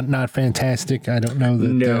wise not fantastic. I don't know that.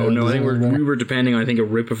 No. I think we were depending on a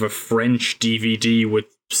rip of a French DVD with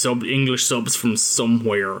English subs from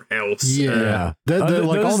somewhere else. Yeah,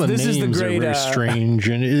 all the names are very strange,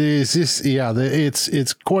 and it is just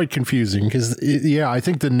it's quite confusing because I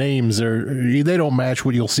think the names they don't match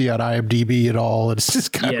what you'll see on IMDb at all. It's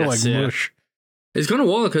just kind of like mush. It's kind of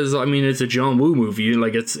wild because it's a John Woo movie.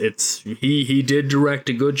 Like he did direct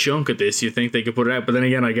a good chunk of this. You think they could put it out, but then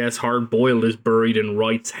again, I guess Hard Boiled is buried in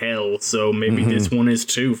Wright's hell, so maybe this one is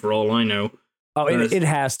too, for all I know. Oh, it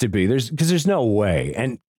has to be. There's no way.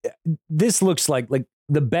 And this looks like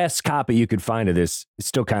the best copy you could find of this. It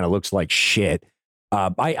still kind of looks like shit.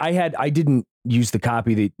 I didn't use the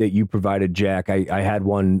copy that you provided, Jack. I had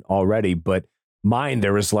one already, but mine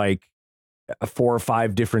there was like 4 or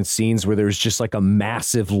 5 different scenes where there's just like a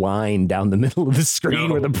massive line down the middle of the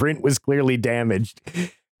screen where the print was clearly damaged.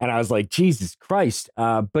 And I was like, Jesus Christ.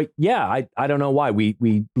 But yeah, I don't know why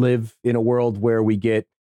we live in a world where we get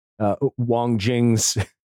Wong Jing's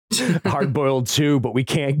Hard Boiled 2, but we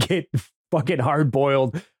can't get fucking Hard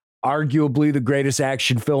Boiled arguably the greatest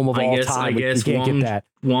action film of all time. I guess we can't get that.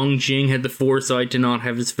 Wong Jing had the foresight to not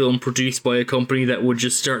have his film produced by a company that would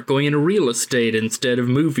just start going into real estate instead of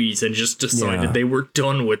movies, and just decided they were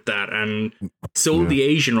done with that and sold the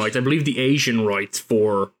Asian rights. I believe the Asian rights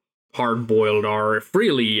for Hard Boiled are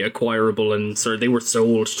freely acquirable, and so they were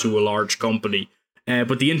sold to a large company.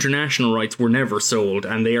 But the international rights were never sold,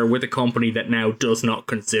 and they are with a company that now does not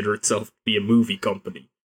consider itself to be a movie company.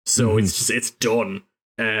 So it's done.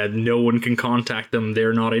 No one can contact them.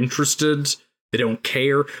 They're not interested. They don't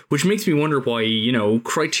care. Which makes me wonder why,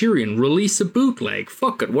 Criterion release a bootleg.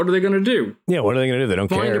 Fuck it. What are they going to do? Yeah, what are they going to do? They don't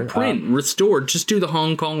care. Find a print, restored. Just do the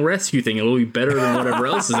Hong Kong Rescue thing. It'll be better than whatever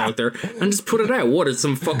else is out there. And just put it out. What is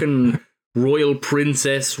some fucking Royal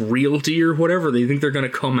Princess Realty or whatever? They think they're going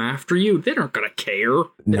to come after you? They're not going to care.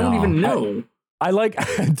 They don't even know. I like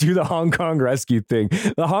do the Hong Kong Rescue thing.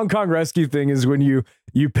 The Hong Kong Rescue thing is when you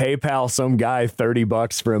PayPal some guy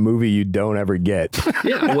 $30 for a movie you don't ever get.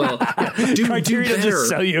 Yeah, well, Criterion will just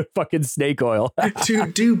sell you fucking snake oil.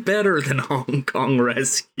 do better than Hong Kong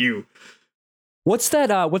Rescue. What's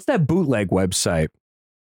that bootleg website?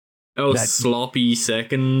 Oh, Sloppy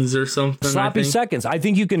Seconds or something. Sloppy Seconds. I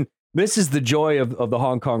think you can. This is the joy of the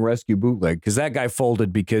Hong Kong Rescue bootleg, because that guy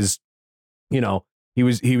folded because,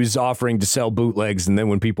 he was offering to sell bootlegs, and then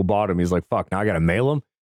when people bought him, he's like, "Fuck, now I got to mail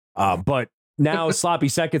them." But now Sloppy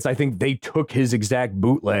Seconds, I think they took his exact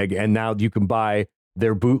bootleg, and now you can buy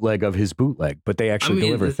their bootleg of his bootleg. But they actually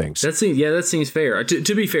deliver things. That seems fair.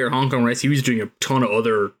 To be fair, Hong Kong Rescue, he was doing a ton of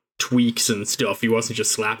other tweaks and stuff. He wasn't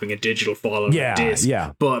just slapping a digital file on a disc.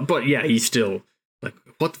 Yeah. But yeah, he's still like,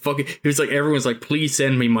 what the fuck? He was like, everyone's like, please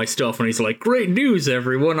send me my stuff. And he's like, great news,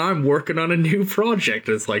 everyone. I'm working on a new project.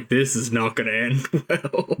 And it's like, this is not going to end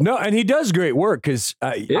well. No, and he does great work, because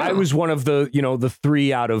I was one of the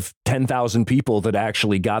 3 out of 10,000 people that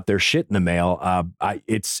actually got their shit in the mail.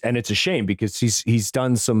 It's a shame, because he's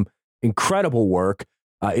done some incredible work.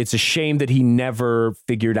 It's a shame that he never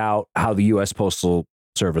figured out how the U.S. Postal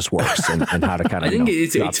Service works and how to kind of. I think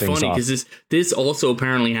it's funny because this also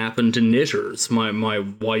apparently happened to knitters. My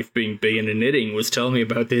wife, being big into knitting, was telling me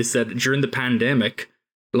about this, that during the pandemic,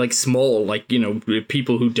 like small,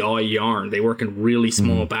 people who dye yarn, they work in really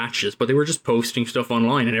small batches, but they were just posting stuff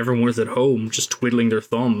online, and everyone was at home just twiddling their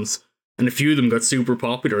thumbs, and a few of them got super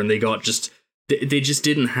popular, and they just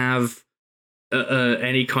didn't have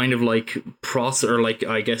any kind of process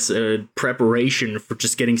or preparation for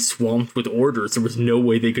just getting swamped with orders. There was no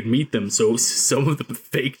way they could meet them, so some of them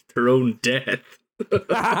faked their own death.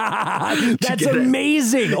 That's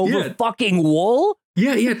amazing. Over fucking wool?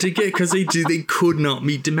 Yeah, because they could not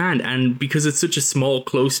meet demand, and because it's such a small,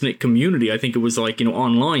 close-knit community, I think it was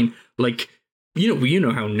online, you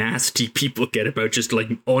know how nasty people get about just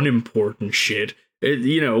unimportant shit. I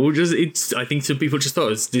think some people just thought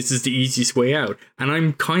this is the easiest way out. And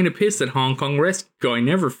I'm kind of pissed that Hong Kong Rescue guy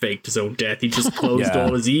never faked his own death. He just closed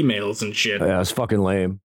all his emails and shit. Yeah, it's fucking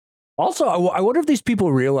lame. Also, I wonder if these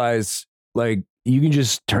people realize, you can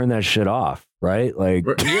just turn that shit off, right?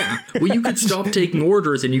 Yeah. Well, you could stop taking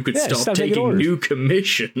orders, and you could stop taking new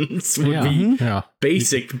commissions.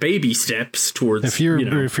 Basic baby steps towards. If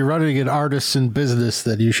you're running an artisan business,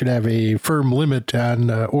 then you should have a firm limit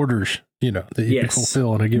on orders. That you can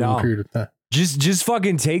fulfill in a given period of time. Just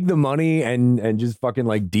fucking take the money and just fucking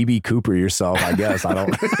DB Cooper yourself, I guess. I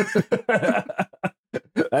don't.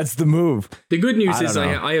 That's the move. The good news is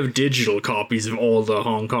I have digital copies of all the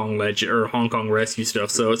Hong Kong Hong Kong Rescue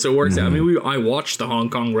stuff, so it works out. I mean, I watched the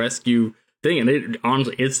Hong Kong Rescue thing, and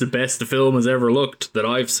honestly, it's the best the film has ever looked that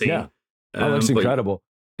I've seen. Yeah, that looks incredible.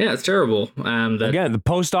 Yeah, it's terrible. Again, the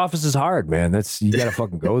post office is hard, man. You gotta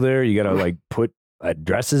fucking go there. You gotta put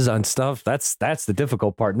addresses on stuff. That's the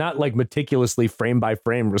difficult part. Not meticulously frame by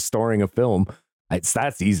frame restoring a film.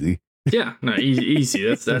 That's easy. Yeah, no, easy.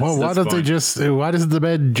 That's well, why don't they just? Why doesn't the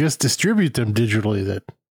man just distribute them digitally then?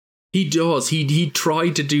 He does. He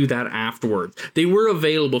tried to do that afterwards. They were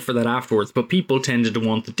available for that afterwards, but people tended to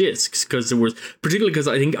want the discs because there was, particularly because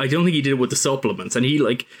I don't think he did it with the supplements, and he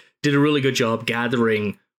did a really good job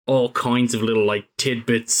gathering all kinds of little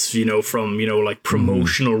tidbits, from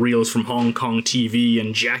promotional reels from Hong Kong TV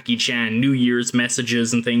and Jackie Chan New Year's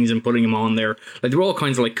messages and things, and putting them on there. There were all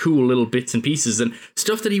kinds of cool little bits and pieces and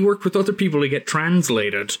stuff that he worked with other people to get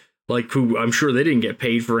translated. Who I'm sure they didn't get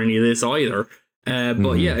paid for any of this either.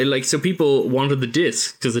 But yeah, like, so people wanted the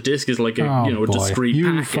disc because the disc is like a discreet you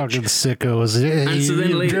package. fucking sickos! And so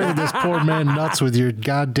then later, driven this poor man nuts with your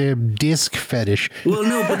goddamn disc fetish. Well,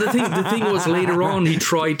 no, but the thing was later on he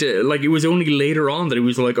tried to, like, it was only later on that he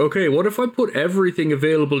was like, okay, what if I put everything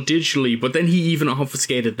available digitally? But then he even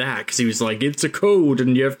obfuscated that because he was like, it's a code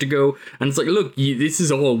and you have to go, and it's like, look, this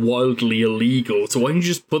is all wildly illegal. So why don't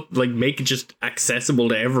you just make it just accessible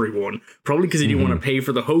to everyone? Probably because he didn't want to pay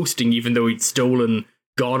for the hosting, even though he'd stolen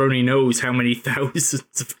God only knows how many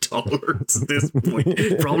thousands of dollars at this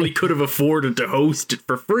point. Probably could have afforded to host it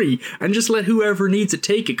for free and just let whoever needs it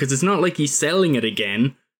take it, because it's not like he's selling it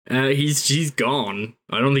again. He's gone.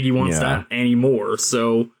 I don't think he wants that anymore.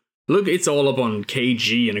 So look, it's all up on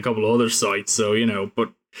KG and a couple of other sites. So,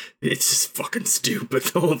 but it's just fucking stupid.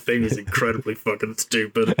 The whole thing is incredibly fucking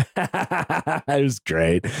stupid. It was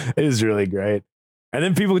great. It was really great. And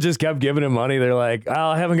then people just kept giving him money. They're like,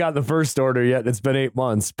 I haven't got the first order yet. It's been 8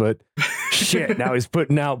 months, but shit, now he's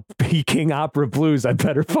putting out Peking Opera Blues. I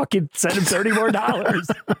better fucking send him $30 more.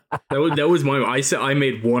 That was my, I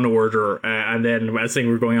made one order, and then as things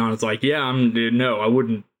were going on, it's like, I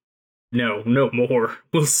wouldn't. No more.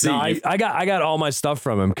 We'll see. No, I got all my stuff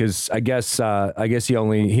from him because I guess he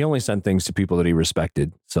only sent things to people that he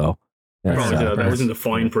respected. So that was in the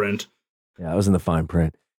fine print. Yeah, it was in the fine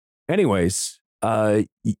print. Anyways.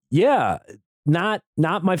 Not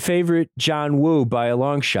my favorite John Woo by a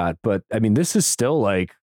long shot, but I mean, this is still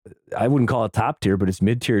like, I wouldn't call it top tier, but it's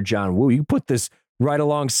mid tier John Woo. You can put this right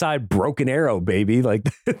alongside Broken Arrow, baby. Like,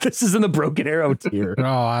 this is in the Broken Arrow tier. Oh,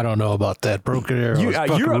 I don't know about that. Broken Arrow.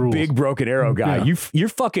 You're a big Broken Arrow guy. Yeah. You're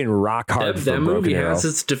fucking rock hard. That movie has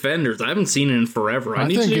its defenders. I haven't seen it in forever. I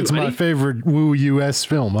think it's my favorite Woo US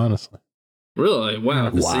film, honestly. Really?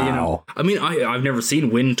 Wow. Wow. I mean, I've never seen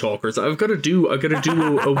Wind Talkers. I've got to do a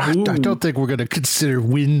Woo. I don't think we're going to consider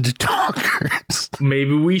Wind Talkers.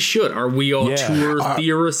 Maybe we should. Are we all tour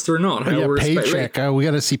theorists or not? Paycheck. We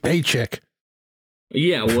got to see Paycheck.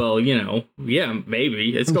 Yeah, well,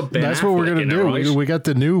 maybe it's got Ben. That's what we're gonna do. Right? We got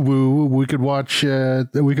the new Woo. We could watch.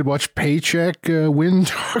 Paycheck, Wind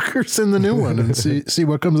Talkers in the new one, and see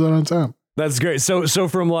what comes out on top. That's great. So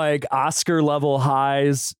from like Oscar level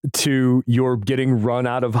highs to you're getting run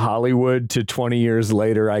out of Hollywood to 20 years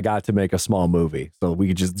later, I got to make a small movie. So we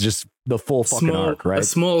could just the full fucking arc, right? A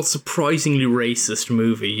small, surprisingly racist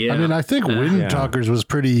movie. Yeah. I mean, I think Wind Talkers was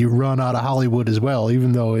pretty run out of Hollywood as well,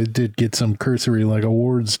 even though it did get some cursory like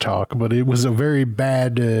awards talk, but it was a very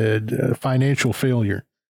bad financial failure.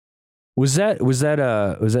 Was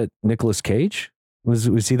that Nicolas Cage?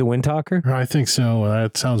 Was he the Wind Talker? I think so.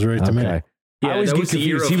 That sounds right to me. Yeah, that was the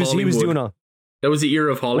era of Hollywood. He was doing that was the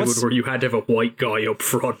era of Hollywood where you had to have a white guy up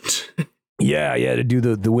front. Yeah, to do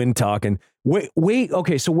the Wind talking. Wait.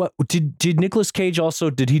 Okay, so what did Nicolas Cage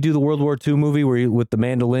also? Did he do the World War II movie where with the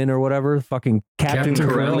mandolin or whatever? Fucking Captain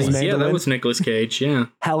Corelli's. Yeah, that was Nicolas Cage. Yeah.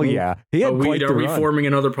 Hell yeah. He had are we forming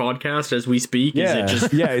another podcast as we speak? Yeah. Is it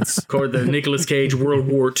just it's called the Nicolas Cage World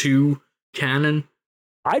War II canon?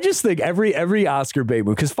 I just think every Oscar bait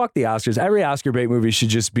movie, because fuck the Oscars, every Oscar bait movie should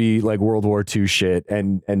just be like World War II shit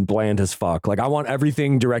and bland as fuck. Like, I want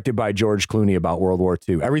everything directed by George Clooney about World War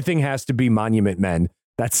II. Everything has to be Monument Men.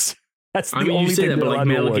 That's the only thing. But like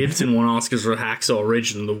Mel Gibson won Oscars for Hacksaw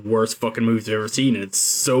Ridge, and the worst fucking movie I've ever seen. And it's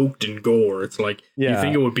soaked in gore. It's like you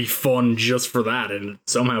think it would be fun just for that, and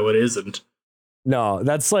somehow it isn't. No,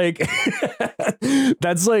 that's like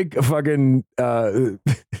fucking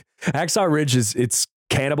Hacksaw Ridge it's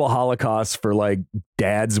Cannibal Holocaust for like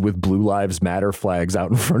dads with Blue Lives Matter flags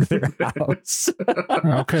out in front of their house.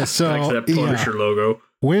 Okay, so that Punisher logo.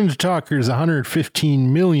 Wind Talkers, $115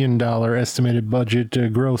 million estimated budget,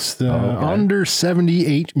 grossed under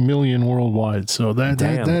 $78 million worldwide. So that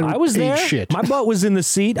I was there. Shit. My butt was in the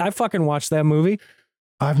seat. I fucking watched that movie.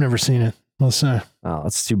 I've never seen it. Let's say. Oh,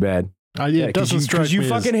 that's too bad. It doesn't strike me. You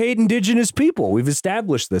fucking hate indigenous people. We've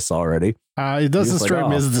established this already. It doesn't strike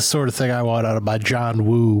me as the sort of thing I want out of my John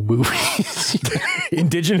Woo movies.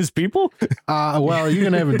 Indigenous people? Well, you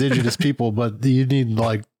can have indigenous people, but you need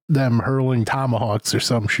like them hurling tomahawks or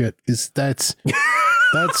some shit. That's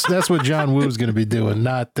what John Woo's going to be doing.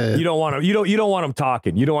 Not that you don't want to. You don't want them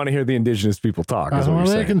talking. You don't want to hear the indigenous people talk.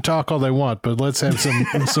 They can talk all they want, but let's have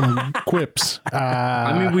some quips.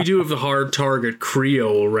 I mean, we do have the hard target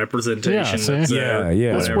Creole representation.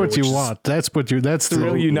 Yeah. That's what you want. That's the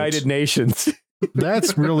real United Nations.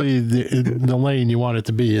 That's really the lane you want it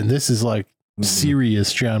to be, and this is like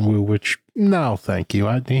serious John Woo, which no, thank you.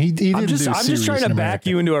 I'm just trying to back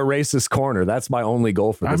you into a racist corner. That's my only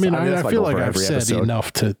goal for this. I feel like I've said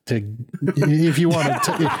enough to if you want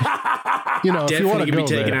to. you know, if you want to be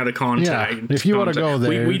taken out of context. Yeah, if you want to go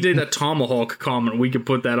there, we did a Tomahawk comment. We could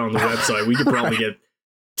put that on the website. We could probably get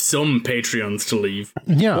some Patreons to leave.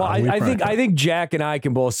 Yeah, well, I think Jack and I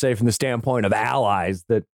can both say from the standpoint of allies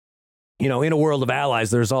that, you know, in a world of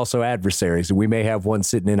allies, there's also adversaries, and we may have one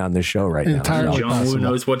sitting in on this show right now. John Woo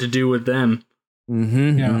knows what to do with them.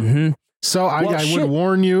 Mm-hmm. Yeah. Mm-hmm. So I would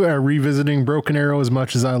warn you, revisiting Broken Arrow, as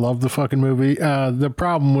much as I love the fucking movie, the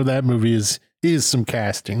problem with that movie is some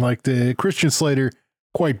casting. Like the Christian Slater,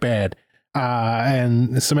 quite bad.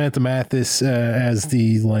 And Samantha Mathis as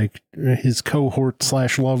the his cohort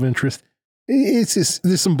 / love interest. It's just,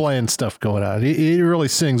 there's some bland stuff going on. It really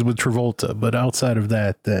sings with Travolta, but outside of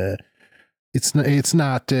that, it's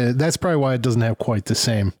not. That's probably why it doesn't have quite the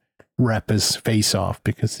same rep as Face Off,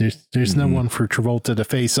 because there's no one for Travolta to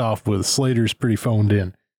face off with. Slater's pretty phoned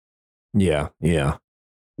in. Yeah.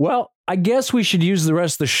 Well, I guess we should use the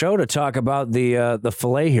rest of the show to talk about the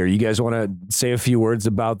fillet here. You guys want to say a few words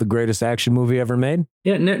about the greatest action movie ever made?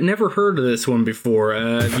 Yeah, never heard of this one before.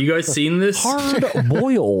 Have you guys seen this? Hard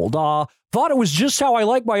boiled. Thought it was just how I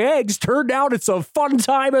like my eggs. Turned out it's a fun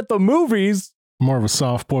time at the movies. More of a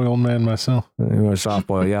soft boiled man myself. Soft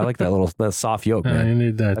boiled, yeah. I like that soft yolk, man. You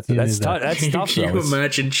need that. That's tough. Can you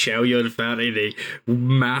imagine Chow Yun Fat in a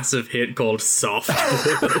massive hit called Soft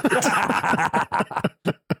Boiled?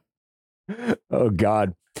 Oh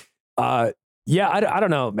God. Yeah, I don't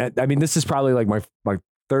know, man. I mean, this is probably like my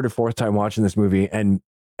third or fourth time watching this movie, and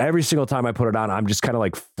every single time I put it on, I'm just kind of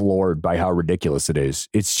like floored by how ridiculous it is.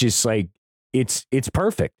 It's just like it's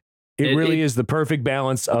perfect. It really is the perfect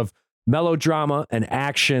balance of melodrama and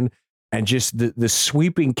action, and just the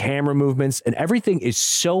sweeping camera movements, and everything is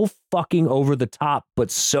so fucking over the top, but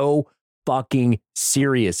so fucking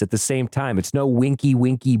serious at the same time. It's no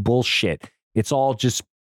winky bullshit. It's all just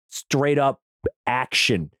straight up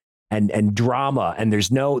action and drama, and there's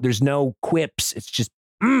no quips. It's just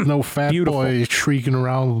no fat beautiful. Boy shrieking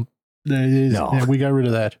around. No. Yeah, we got rid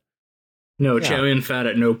of that. No, yeah. Chow Yun Fat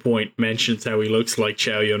at no point mentions how he looks like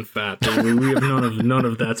Chow Yun Fat. We have none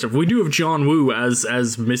of that stuff. We do have John Woo as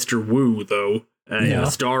Mr. Woo, though, in a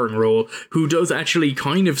starring role, who does actually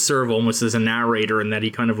kind of serve almost as a narrator, in that he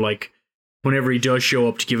kind of like, whenever he does show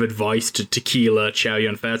up to give advice to Tequila, Chow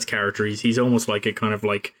Yun Fat's character, he's almost like a kind of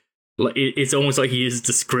like, it's almost like he is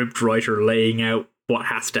the script writer laying out what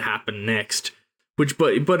has to happen next. Which,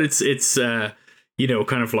 but it's you know,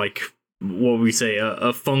 kind of like what we say,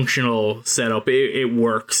 a functional setup. It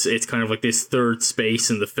works. It's kind of like this third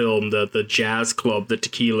space in the film, the jazz club that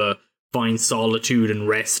Tequila finds solitude and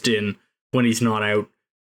rest in when he's not out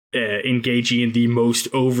engaging in the most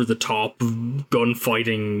over-the-top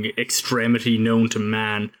gunfighting extremity known to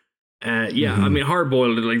man. I mean,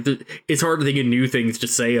 hard-boiled, like, it's hard to think of new things to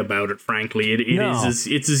say about it, frankly.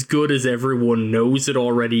 It's as good as everyone knows it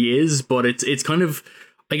already is, but it's kind of,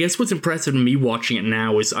 I guess what's impressive to me watching it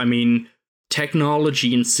now is, I mean,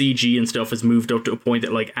 technology and CG and stuff has moved up to a point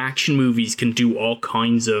that, like, action movies can do all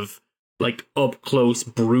kinds of, like, up-close,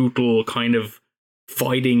 brutal kind of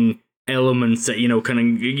fighting elements that, you know, kind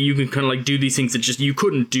of, you can kind of like do these things that just you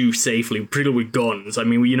couldn't do safely, particularly with guns. I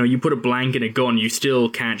mean, you know, you put a blank in a gun, you still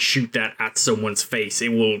can't shoot that at someone's face.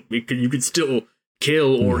 You could still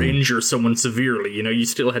kill or injure someone severely. You know, you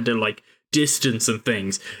still had to like distance and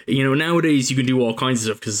things. You know, nowadays you can do all kinds of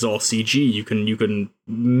stuff because it's all CG. You can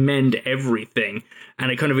mend everything,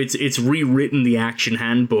 and it's rewritten the action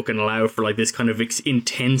handbook and allowed for like this kind of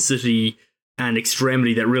intensity and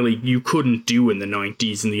extremity that really you couldn't do in the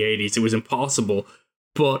 90s and the 80s. It was impossible.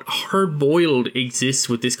 But Hard Boiled exists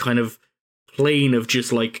with this kind of plane of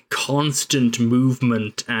just like constant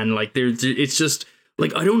movement, and like it's just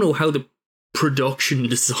like, I don't know how the production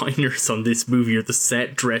designers on this movie or the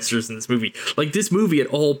set dressers in this movie, like, this movie at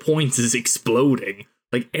all points is exploding.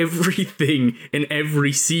 Like, everything in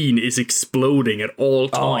every scene is exploding at all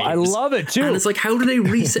times. Oh, I love it, too. And it's like, how do they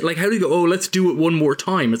reset? Like, how do you go, oh, let's do it one more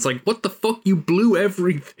time? It's like, what the fuck? You blew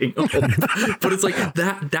everything up. But it's like,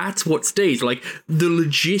 that's what stays. Like, the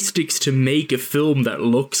logistics to make a film that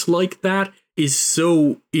looks like that is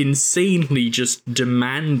so insanely just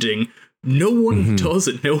demanding. No one does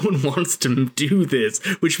it. No one wants to do this,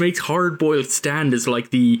 which makes Hard Boiled stand as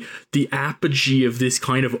like the apogee of this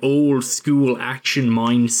kind of old school action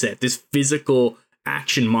mindset, this physical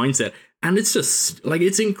action mindset. And it's just like,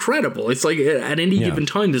 it's incredible. It's like at any given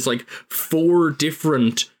time, there's like 4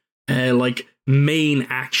 different like main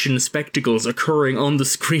action spectacles occurring on the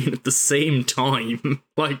screen at the same time.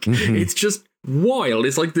 Like, it's just wild.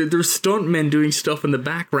 It's like there's stuntmen doing stuff in the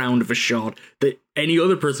background of a shot that any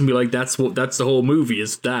other person would be like, that's the whole movie,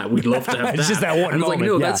 is that. We'd love to have that. It's just that one and moment. Like,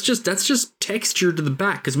 no, that's just texture to the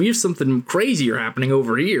back, because we have something crazier happening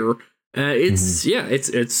over here.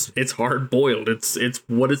 It's hard boiled. It's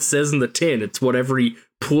what it says in the tin. It's what every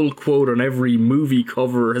pull quote on every movie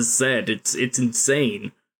cover has said. It's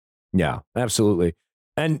insane. Yeah, absolutely.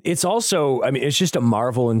 And it's also, I mean, it's just a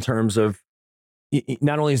marvel in terms of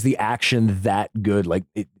not only is the action that good, like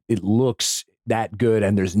it looks that good,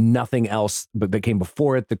 and there's nothing else but that came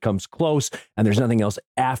before it that comes close, and there's nothing else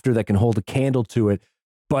after that can hold a candle to it.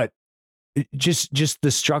 But just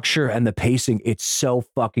the structure and the pacing, it's so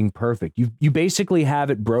fucking perfect. You basically have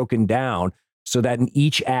it broken down so that in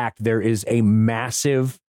each act there is a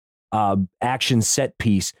massive action set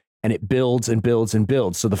piece, and it builds and builds and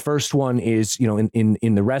builds. So the first one is, you know,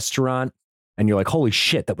 in the restaurant, and you're like, holy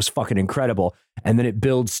shit, that was fucking incredible. And then it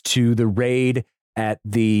builds to the raid at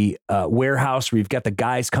the warehouse where you've got the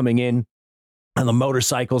guys coming in on the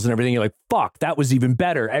motorcycles and everything. You're like, fuck, that was even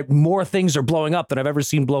better. More things are blowing up than I've ever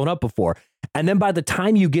seen blown up before. And then by the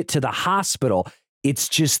time you get to the hospital, it's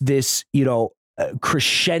just this, you know,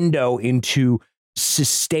 crescendo into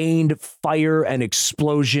sustained fire and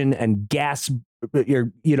explosion and gas,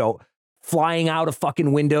 you know, flying out of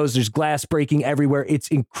fucking windows. There's glass breaking everywhere. It's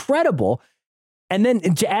incredible. And then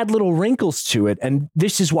to add little wrinkles to it, and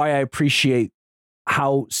this is why I appreciate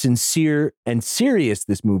how sincere and serious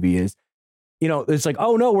this movie is. You know, it's like,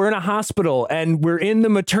 oh no, we're in a hospital and we're in the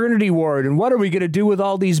maternity ward, and what are we going to do with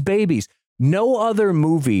all these babies? No other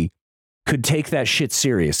movie could take that shit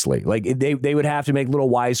seriously. Like they would have to make little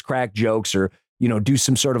wisecrack jokes or, you know, do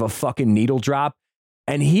some sort of a fucking needle drop.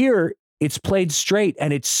 And here it's played straight,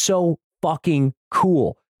 and it's so fucking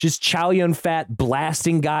cool. Just Chow Yun-fat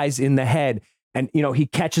blasting guys in the head. And, you know, he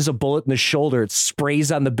catches a bullet in the shoulder. It sprays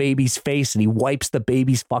on the baby's face, and he wipes the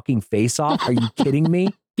baby's fucking face off. Are you kidding me?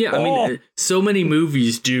 Yeah, I mean, so many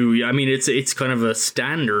movies do. I mean, it's kind of a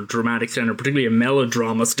standard, dramatic standard, particularly a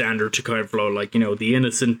melodrama standard to kind of flow, like, you know, the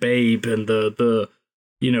innocent babe and the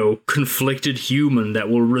you know, conflicted human that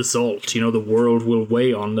will result. You know, the world will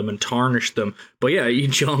weigh on them and tarnish them. But yeah,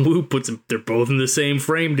 John Woo puts them, they're both in the same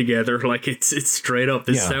frame together. Like, it's straight up.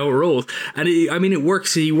 This is how it rolls. And I mean, it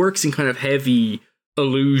works. He works in kind of heavy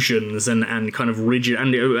illusions and kind of rigid,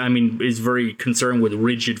 and I mean, is very concerned with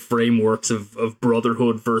rigid frameworks of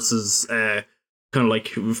brotherhood versus kind of like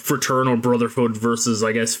fraternal brotherhood versus,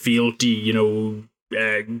 I guess, fealty, you know,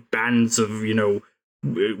 bands of, you know,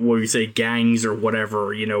 what do you say, gangs or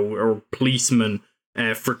whatever, you know, or policemen,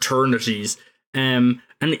 fraternities, and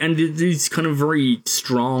these kind of very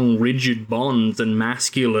strong, rigid bonds and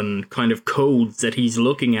masculine kind of codes that he's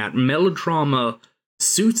looking at. Melodrama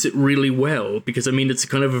suits it really well, because I mean, it's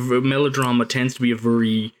kind of a melodrama tends to be a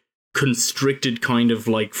very constricted kind of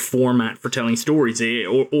like format for telling stories,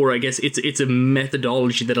 or I guess it's a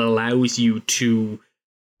methodology that allows you to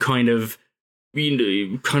kind of, you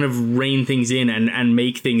know, kind of rein things in and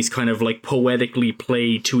make things kind of like poetically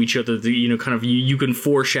play to each other. You know, kind of you can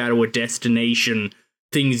foreshadow a destination.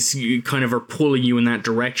 Things kind of are pulling you in that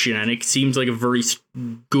direction, and it seems like a very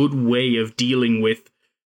good way of dealing with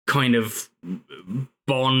kind of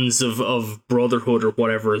bonds of brotherhood or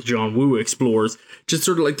whatever, as John Woo explores. Just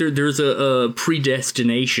sort of like there's a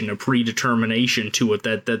predestination, a predetermination to it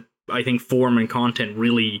that I think form and content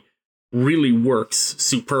really works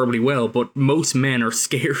superbly well. But most men are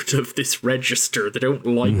scared of this register. They don't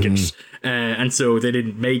like it, and so they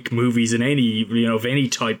didn't make movies in any, you know, of any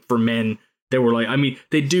type for men. They were like, I mean,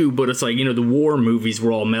 they do, but it's like, you know, the war movies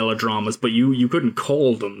were all melodramas, but you couldn't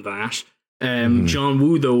call them that. John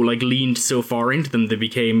Woo, though, like, leaned so far into them, they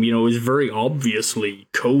became, you know, is very obviously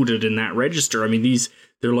coded in that register. I mean,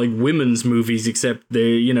 they're like women's movies, except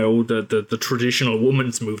you know, the traditional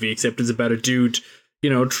woman's movie, except it's about a dude, you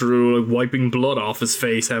know, like, wiping blood off his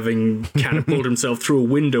face, having catapulted himself through a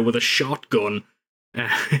window with a shotgun.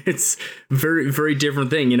 It's very, very different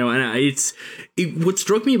thing, you know, and what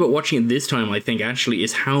struck me about watching it this time, I think, actually,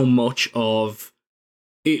 is how much of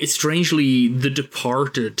strangely, The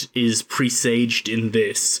Departed is presaged in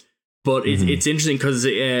this, but it's interesting because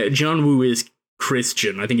John Woo is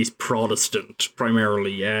Christian. I think he's Protestant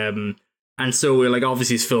primarily, and so like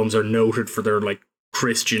obviously his films are noted for their like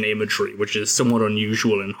Christian imagery, which is somewhat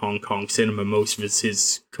unusual in Hong Kong cinema. Most of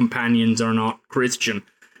his companions are not Christian.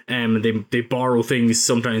 They borrow things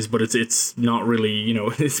sometimes, but it's not really, you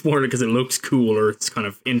know, it's more because it looks cool or it's kind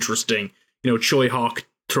of interesting. You know, Choi Hawk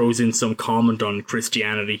throws in some comment on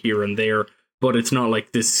Christianity here and there, but it's not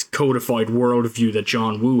like this codified worldview that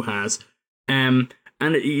John Woo has. And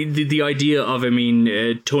the idea of, I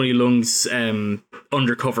mean, Tony Leung's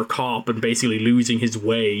undercover cop and basically losing his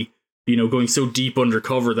way, you know, going so deep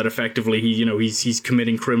undercover that effectively he's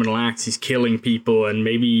committing criminal acts, he's killing people, and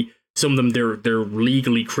maybe some of them they're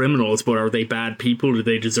legally criminals, but are they bad people? Do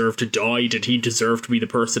they deserve to die? Did he deserve to be the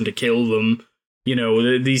person to kill them? You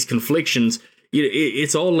know, these conflictions.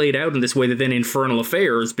 It's all laid out in this way that then Infernal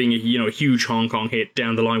Affairs, being a huge Hong Kong hit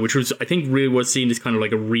down the line, which was, I think, really was seen as kind of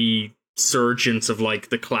like a resurgence of like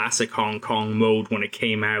the classic Hong Kong mode when it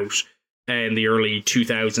came out in the early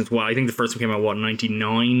 2000s. Well, I think the first one came out,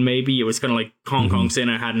 99 maybe? It was kind of like Hong Kong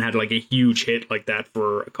cinema hadn't had like a huge hit like that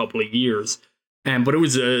for a couple of years. But it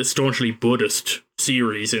was a staunchly Buddhist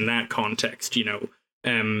series in that context, you know.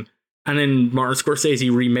 And then Martin Scorsese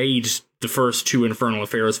remade the first two Infernal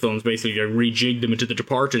Affairs films, basically rejigged them into The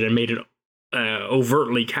Departed and made it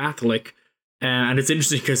overtly Catholic. And it's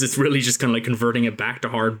interesting because it's really just kind of like converting it back to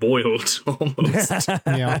Hard Boiled almost.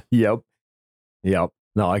 Yeah. Yep.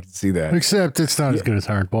 No, I can see that. Except it's not as good as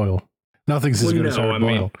Hard Boiled. Nothing's as good as Hard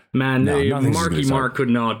Boiled. Marky Mark could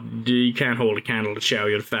not. You can't hold a candle to Chow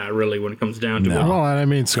Yun-fat, really, when it comes down to it. Well, I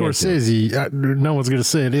mean, Scorsese, no one's going to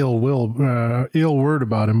say an ill word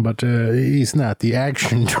about him, but he's not the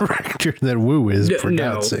action director that Wu is, for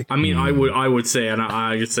God's sake. I mean, I would say, and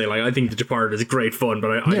I would say, like, I think The Departed is great fun,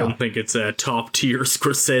 but I don't think it's a top tier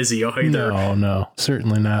Scorsese either. No,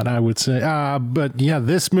 certainly not. I would say, but yeah,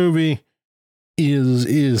 this movie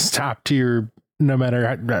is top tier, no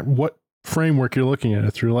matter what framework you're looking at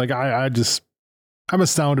it through. Like I'm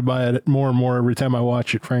astounded by it more and more every time I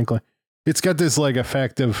watch it, frankly. It's got this like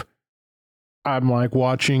effect of, I'm like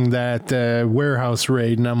watching that warehouse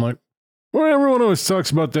raid and I'm like, well, everyone always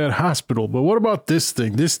talks about that hospital, but what about this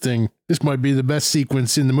thing? This might be the best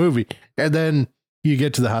sequence in the movie. And then you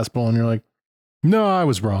get to the hospital and you're like, no, I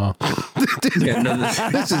was wrong.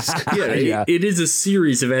 It is a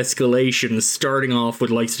series of escalations, starting off with,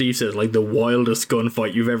 like Steve says, like the wildest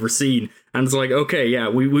gunfight you've ever seen. And it's like, okay, yeah,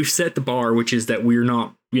 we've set the bar, which is that we're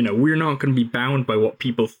not going to be bound by what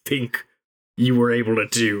people think you were able to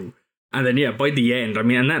do. And then, yeah, by the end, I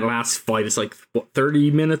mean, and that last fight is like, what, 30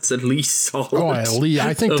 minutes at least solid? Oh, at least.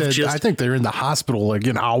 I think they're in the hospital like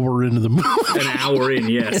an hour into the movie. An hour in,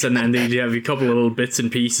 yes. And then they have a couple of little bits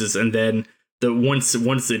and pieces. And then once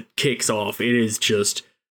it kicks off, it is just,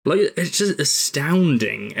 like, it's just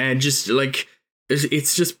astounding. And just, like,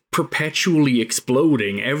 it's just perpetually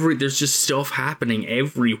exploding. There's just stuff happening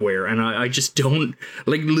everywhere, and I just don't,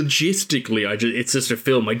 like, logistically, it's just a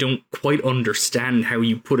film. I don't quite understand how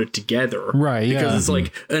you put it together, right? Because it's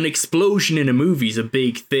like an explosion in a movie is a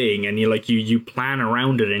big thing, and you plan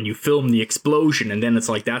around it and you film the explosion, and then it's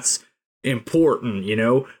like that's important, you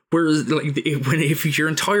know. Whereas, like, if your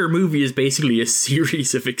entire movie is basically a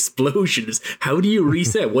series of explosions, how do you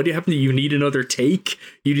reset? What do you happen? You need another take.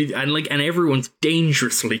 And everyone's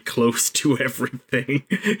dangerously close to everything.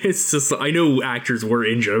 It's just, I know actors were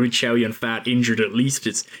injured. I mean, Chow Yun-fat injured at least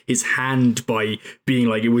his hand by being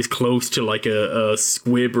like, it was close to like a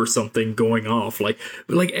squib or something going off. Like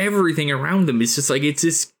everything around them is just like, it's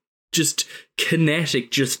this just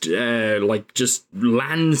kinetic, just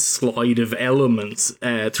landslide of elements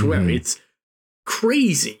throughout. It's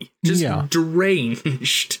crazy, just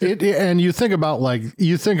deranged. And you think about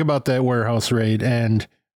that warehouse raid and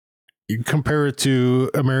you compare it to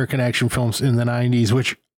American action films in the 90s,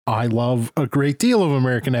 which I love a great deal of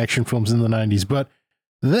American action films in the 90s, but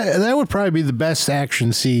that would probably be the best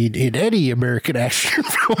action scene in any American action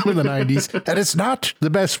film in the 90s, and it's not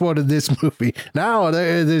the best one in this movie. Now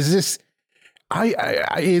there's this,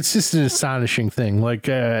 it's just an astonishing thing. Like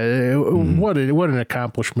what an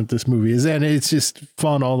accomplishment this movie is, and it's just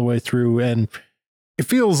fun all the way through. And it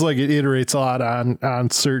feels like it iterates a lot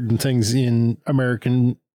on certain things in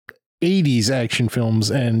American 80s action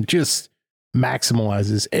films, and just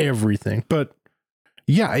maximizes everything. But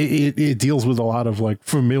yeah, it deals with a lot of like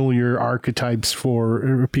familiar archetypes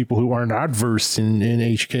for people who are not versed in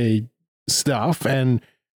HK stuff. And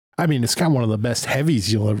I mean, it's got one of the best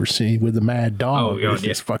heavies you'll ever see with the Mad Dog. Oh, God,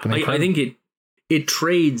 yeah. Fucking incredible. I think it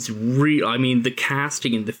trades I mean, the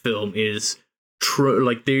casting in the film is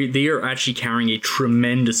like they are actually carrying a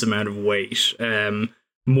tremendous amount of weight,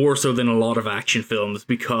 more so than a lot of action films,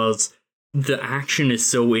 because the action is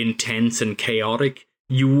so intense and chaotic.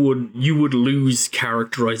 You would lose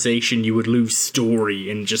characterization, you would lose story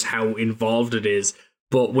in just how involved it is.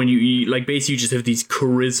 But when you like, basically you just have these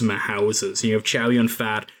charisma houses. You have Chow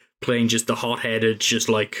Yun-fat playing just the hot-headed, just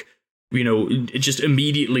like, you know, just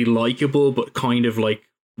immediately likable, but kind of like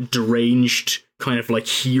deranged, kind of like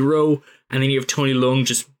hero. And then you have Tony Leung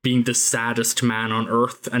just being the saddest man on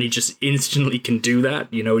earth, and he just instantly can do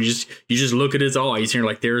that. You know, you just look at his eyes and you're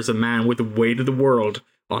like, there's a man with the weight of the world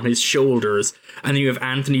on his shoulders. And then you have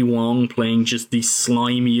Anthony Wong playing just the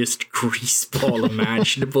slimiest greaseball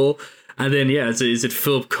imaginable. And then is it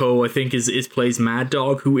Philip Coe, I think is plays Mad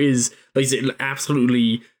Dog, who is like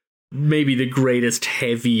absolutely maybe the greatest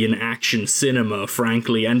heavy in action cinema,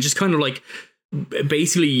 frankly, and just kind of like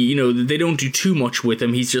basically, you know, they don't do too much with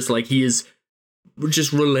him. He's just like, he is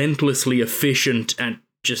just relentlessly efficient at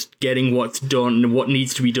just getting what's done and what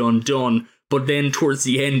needs to be done. But then towards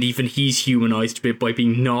the end, even he's humanized a bit by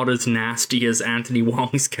being not as nasty as Anthony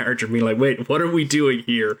Wong's character, being like, wait, what are we doing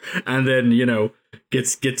here? And then, you know,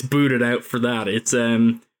 gets booted out for that. It's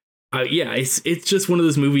it's just one of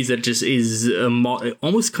those movies that just is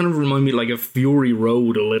almost kind of remind me like of Fury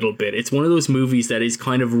Road a little bit. It's one of those movies that is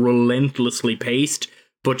kind of relentlessly paced,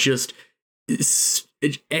 but just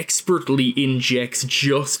it expertly injects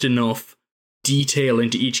just enough detail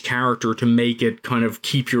into each character to make it kind of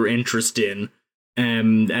keep your interest in,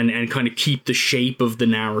 and kind of keep the shape of the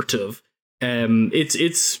narrative.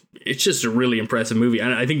 It's just a really impressive movie,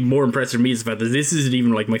 and I think more impressive to me is the fact that this isn't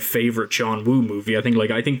even like my favorite John Woo movie. I think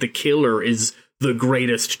The Killer is the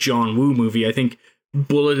greatest John Woo movie. I think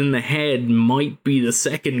Bullet in the Head might be the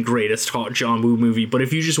second greatest hot John Woo movie. But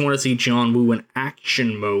if you just want to see John Woo in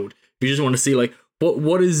action mode, if you just want to see like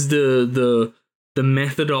what is the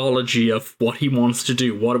methodology of what he wants to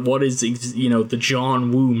do, what is, you know, the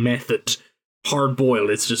John Woo method, Hard Boiled.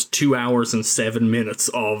 It's just 2 hours and 7 minutes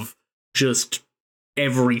of just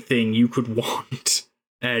everything you could want,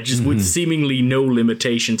 just with seemingly no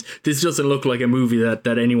limitations. This doesn't look like a movie that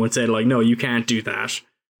anyone said like, no, you can't do that.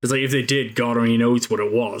 It's like, if they did, God only knows what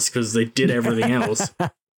it was, because they did everything else.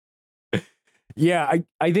 Yeah,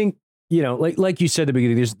 I think, you know, like you said at the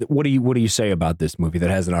beginning, what do you say about this movie that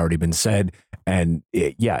hasn't already been said? And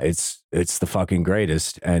it's the fucking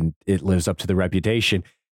greatest, and it lives up to the reputation.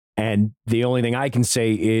 And the only thing I can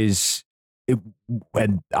say is,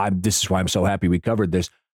 this is why I'm so happy we covered this.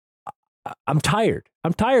 I'm tired,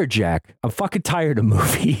 Jack. I'm fucking tired of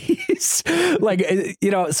movies. Like,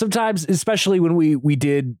 you know, sometimes, especially when we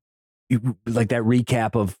did like that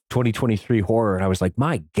recap of 2023 horror, and I was like,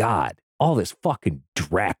 my God, all this fucking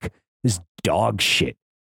dreck, this dog shit.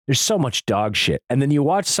 There's so much dog shit. And then you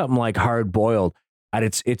watch something like Hard Boiled, and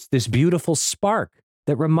it's this beautiful spark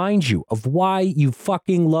that reminds you of why you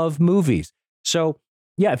fucking love movies. So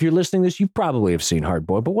yeah, if you're listening to this, you probably have seen Hard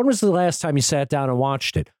Boiled, but when was the last time you sat down and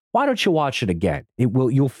watched it? Why don't you watch it again?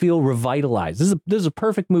 You'll feel revitalized. This is a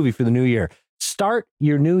perfect movie for the new year. Start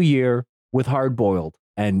your new year with Hard Boiled,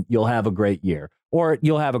 and you'll have a great year. Or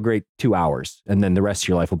you'll have a great 2 hours, and then the rest of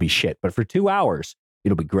your life will be shit. But for 2 hours,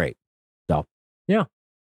 it'll be great. So, yeah.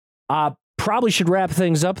 Probably should wrap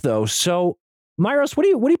things up, though. So, Myros, what are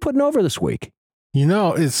you putting over this week? You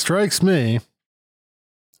know, it strikes me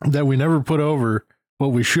that we never put over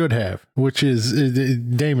what we should have, which is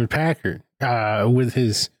Damon Packard with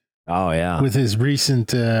his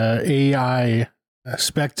recent AI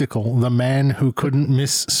spectacle, The Man Who Couldn't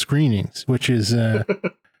Miss Screenings, which is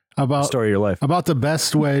about story of your life, about the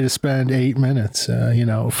best way to spend 8 minutes. You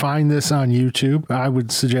know, find this on YouTube. I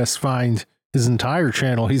would suggest find his entire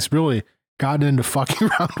channel. He's really gotten into fucking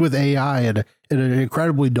around with AI in an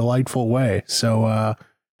incredibly delightful way. So,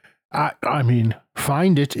 I mean,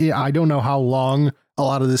 find it. I don't know how long a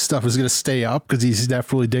lot of this stuff is going to stay up, because he's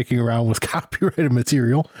definitely dicking around with copyrighted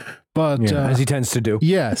material, but as he tends to do.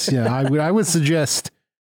 Yes. Yeah. I would suggest,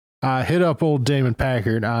 hit up old Damon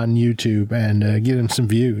Packard on YouTube and get him some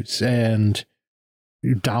views, and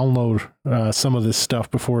download some of this stuff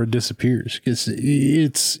before it disappears, because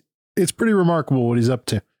it's pretty remarkable what he's up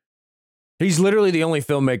to. He's literally the only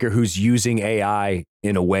filmmaker who's using AI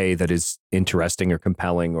in a way that is interesting or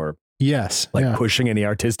compelling, or pushing any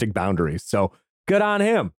artistic boundaries. So good on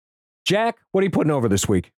him. Jack, what are you putting over this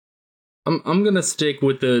week? I'm gonna stick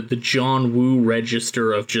with the John Woo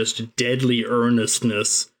register of just deadly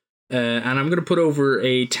earnestness, and I'm gonna put over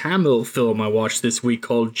a Tamil film I watched this week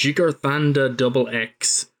called Jigarthanda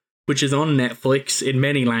XX, which is on Netflix in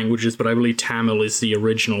many languages, but I believe Tamil is the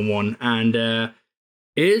original one, and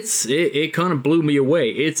it kind of blew me away.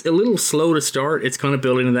 It's a little slow to start. It's kind of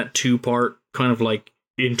building in that 2-part kind of like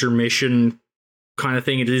intermission kind of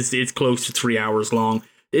thing. It's close to 3 hours long.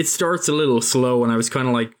 It starts a little slow, and I was kind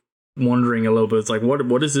of like wondering a little bit. It's like,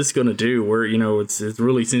 what is this going to do? Where, you know, it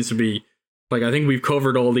really seems to be like, I think we've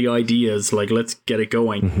covered all the ideas. Like, let's get it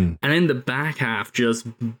going. Mm-hmm. And then the back half just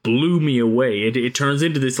blew me away. It turns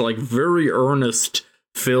into this like very earnest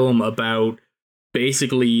film about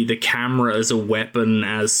basically the camera as a weapon,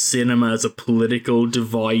 as cinema as a political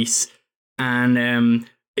device, and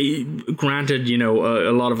granted, you know,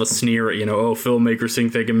 a lot of us sneer at, you know, filmmakers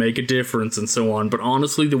think they can make a difference and so on, but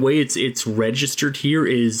honestly, the way it's registered here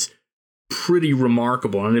is pretty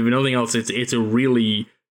remarkable, and if nothing else, it's a really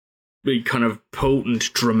kind of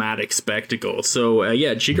potent, dramatic spectacle. So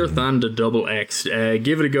yeah, Jigurtha Double X,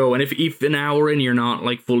 give it a go. And if an hour in you're not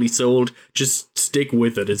like fully sold, just stick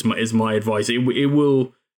with it. Is my advice.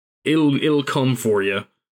 It'll come for you.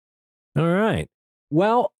 All right.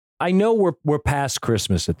 Well, I know we're past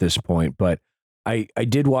Christmas at this point, but I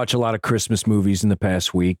did watch a lot of Christmas movies in the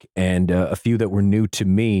past week, and a few that were new to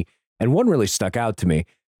me, and one really stuck out to me.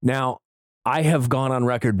 Now, I have gone on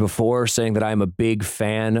record before saying that I'm a big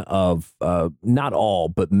fan of not all,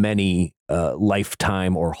 but many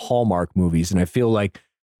Lifetime or Hallmark movies, and I feel like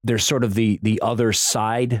they're sort of the other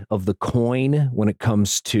side of the coin when it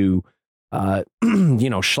comes to schlocky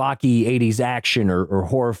 80s action or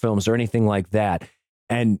horror films or anything like that.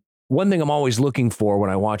 And one thing I'm always looking for when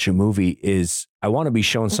I watch a movie is I want to be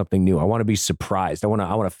shown something new. I want to be surprised. I want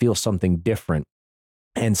to feel something different.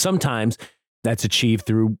 And sometimes that's achieved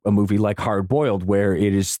through a movie like Hard Boiled, where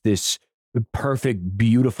it is this perfect,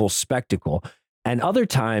 beautiful spectacle. And other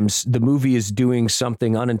times the movie is doing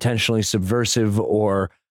something unintentionally subversive or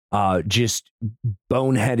just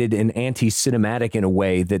boneheaded and anti-cinematic in a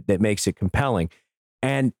way that makes it compelling.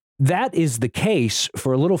 And that is the case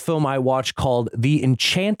for a little film I watched called The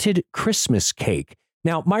Enchanted Christmas Cake.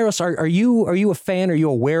 Now, Myros, are you a fan? Are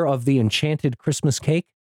you aware of The Enchanted Christmas Cake?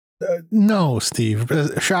 No, Steve.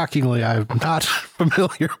 Shockingly, I'm not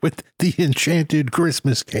familiar with The Enchanted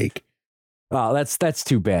Christmas Cake. Oh, that's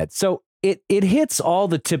too bad. So it hits all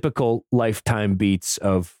the typical Lifetime beats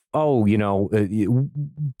of,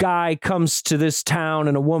 guy comes to this town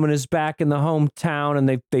and a woman is back in the hometown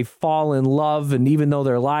and they fall in love, and even though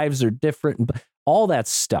their lives are different, all that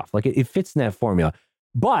stuff, like it fits in that formula.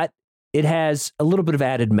 But it has a little bit of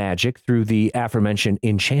added magic through the aforementioned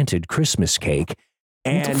Enchanted Christmas Cake.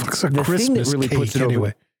 And the thing that really puts it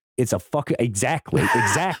over, it's a fucking exactly.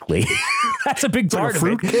 That's a big part of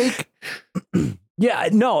it. Fruit cake? Yeah,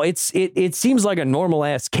 no, it seems like a normal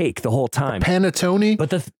ass cake the whole time. Panettone? But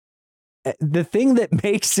the thing that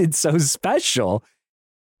makes it so special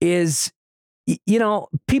is,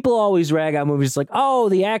 people always rag on movies like, oh,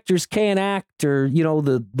 the actors can't act, or,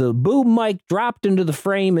 the boom mic dropped into the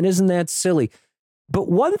frame, and isn't that silly? But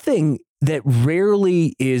one thing that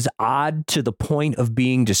rarely is odd to the point of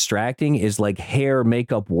being distracting is like hair,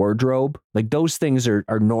 makeup, wardrobe. Like those things are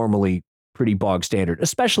normally pretty bog standard,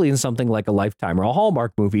 especially in something like a Lifetime or a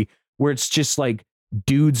Hallmark movie where it's just like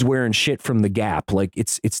dudes wearing shit from the Gap. Like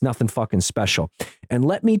it's nothing fucking special. And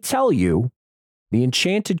let me tell you, The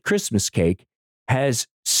Enchanted Christmas Cake has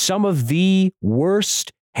some of the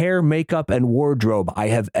worst hair, makeup, and wardrobe I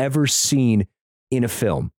have ever seen in a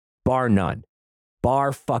film, bar none.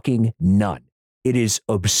 Bar fucking none. It is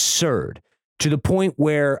absurd to the point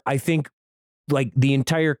where I think like the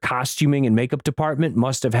entire costuming and makeup department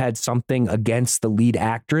must have had something against the lead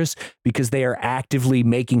actress because they are actively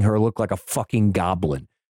making her look like a fucking goblin.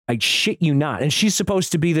 I shit you not. And she's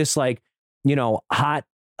supposed to be this like, hot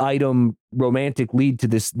item romantic lead to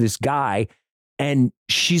this guy. And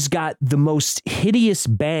she's got the most hideous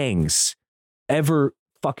bangs ever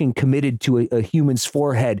fucking committed to a human's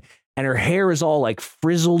forehead. And her hair is all like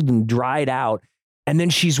frizzled and dried out. And then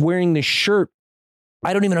she's wearing this shirt.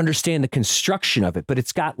 I don't even understand the construction of it, but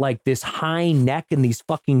it's got like this high neck and these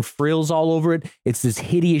fucking frills all over it. It's this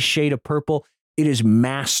hideous shade of purple. It is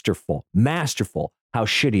masterful how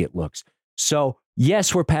shitty it looks. So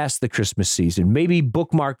yes, we're past the Christmas season. Maybe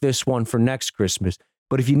bookmark this one for next Christmas.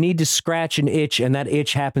 But if you need to scratch an itch and that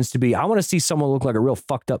itch happens to be, I want to see someone look like a real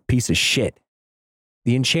fucked up piece of shit,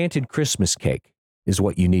 The Enchanted Christmas Cake is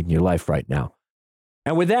what you need in your life right now.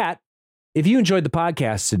 And with that, if you enjoyed the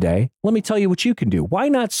podcast today, let me tell you what you can do. Why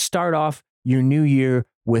not start off your new year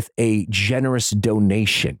with a generous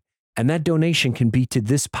donation? And that donation can be to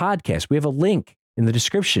this podcast. We have a link in the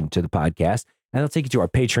description to the podcast, and it'll take you to our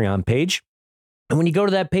Patreon page. And when you go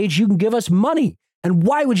to that page, you can give us money. And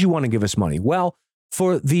why would you want to give us money? Well,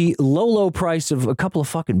 for the low price of a couple of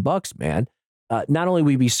fucking bucks, man, not only will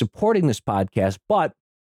we be supporting this podcast, but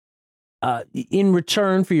in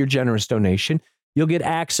return for your generous donation, you'll get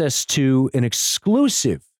access to an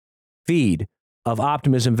exclusive feed of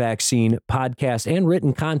Optimism Vaccine podcast and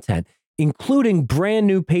written content, including brand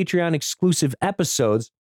new Patreon exclusive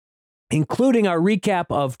episodes, including our recap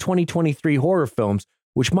of 2023 horror films,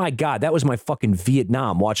 which, my God, that was my fucking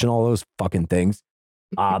Vietnam watching all those fucking things.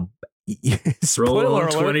 Spoiler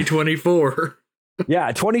alert. 2024.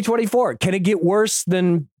 Yeah, 2024. Can it get worse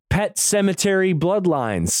than Pet Cemetery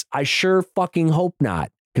Bloodlines? I sure fucking hope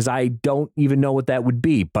not, because I don't even know what that would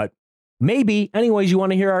be, but maybe. Anyways, you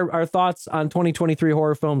want to hear our thoughts on 2023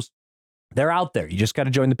 horror films? They're out there. You just got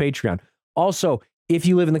to join the Patreon. Also, if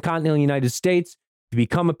you live in the continental United States, to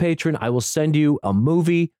become a patron, I will send you a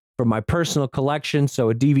movie from my personal collection.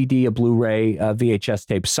 So a DVD, a Blu-ray, a VHS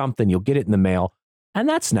tape, something, you'll get it in the mail. And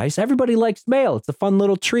that's nice. Everybody likes mail. It's a fun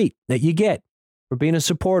little treat that you get for being a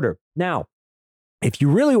supporter. Now, if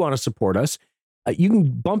you really want to support us, you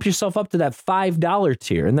can bump yourself up to that $5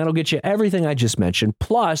 tier, and that'll get you everything I just mentioned.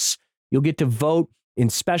 Plus, you'll get to vote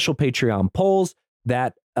in special Patreon polls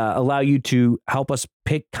that allow you to help us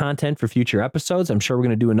pick content for future episodes. I'm sure we're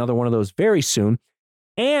going to do another one of those very soon.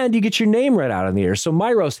 And you get your name read out on the air. So,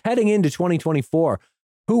 Myros, heading into 2024,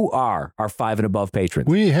 who are our 5 and above patrons?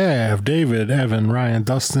 We have David, Evan, Ryan,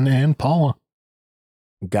 Dustin, and Paula.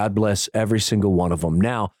 God bless every single one of them.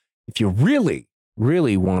 Now, if you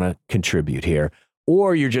really want to contribute here,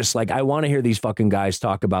 or you're just like, I want to hear these fucking guys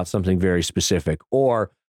talk about something very specific,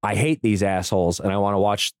 or I hate these assholes and I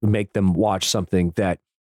want to make them watch something that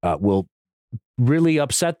will really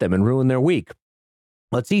upset them and ruin their week.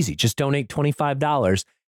 Well, it's easy. Just donate $25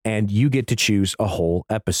 and you get to choose a whole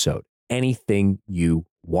episode, anything you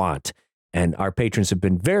want. And our patrons have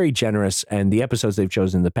been very generous, and the episodes they've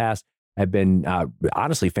chosen in the past have been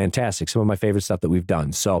honestly fantastic. Some of my favorite stuff that we've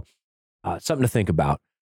done. So something to think about.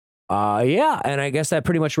 Yeah, and I guess that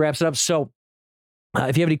pretty much wraps it up. So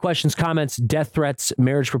if you have any questions, comments, death threats,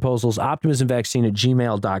 marriage proposals,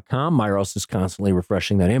 optimismvaccine@gmail.com. Myros is constantly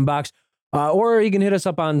refreshing that inbox. Or you can hit us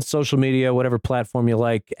up on social media, whatever platform you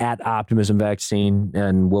like, at Optimism Vaccine,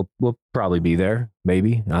 and we'll probably be there.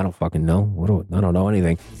 Maybe. I don't fucking know. I don't know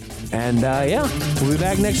anything. And yeah, we'll be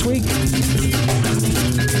back next week.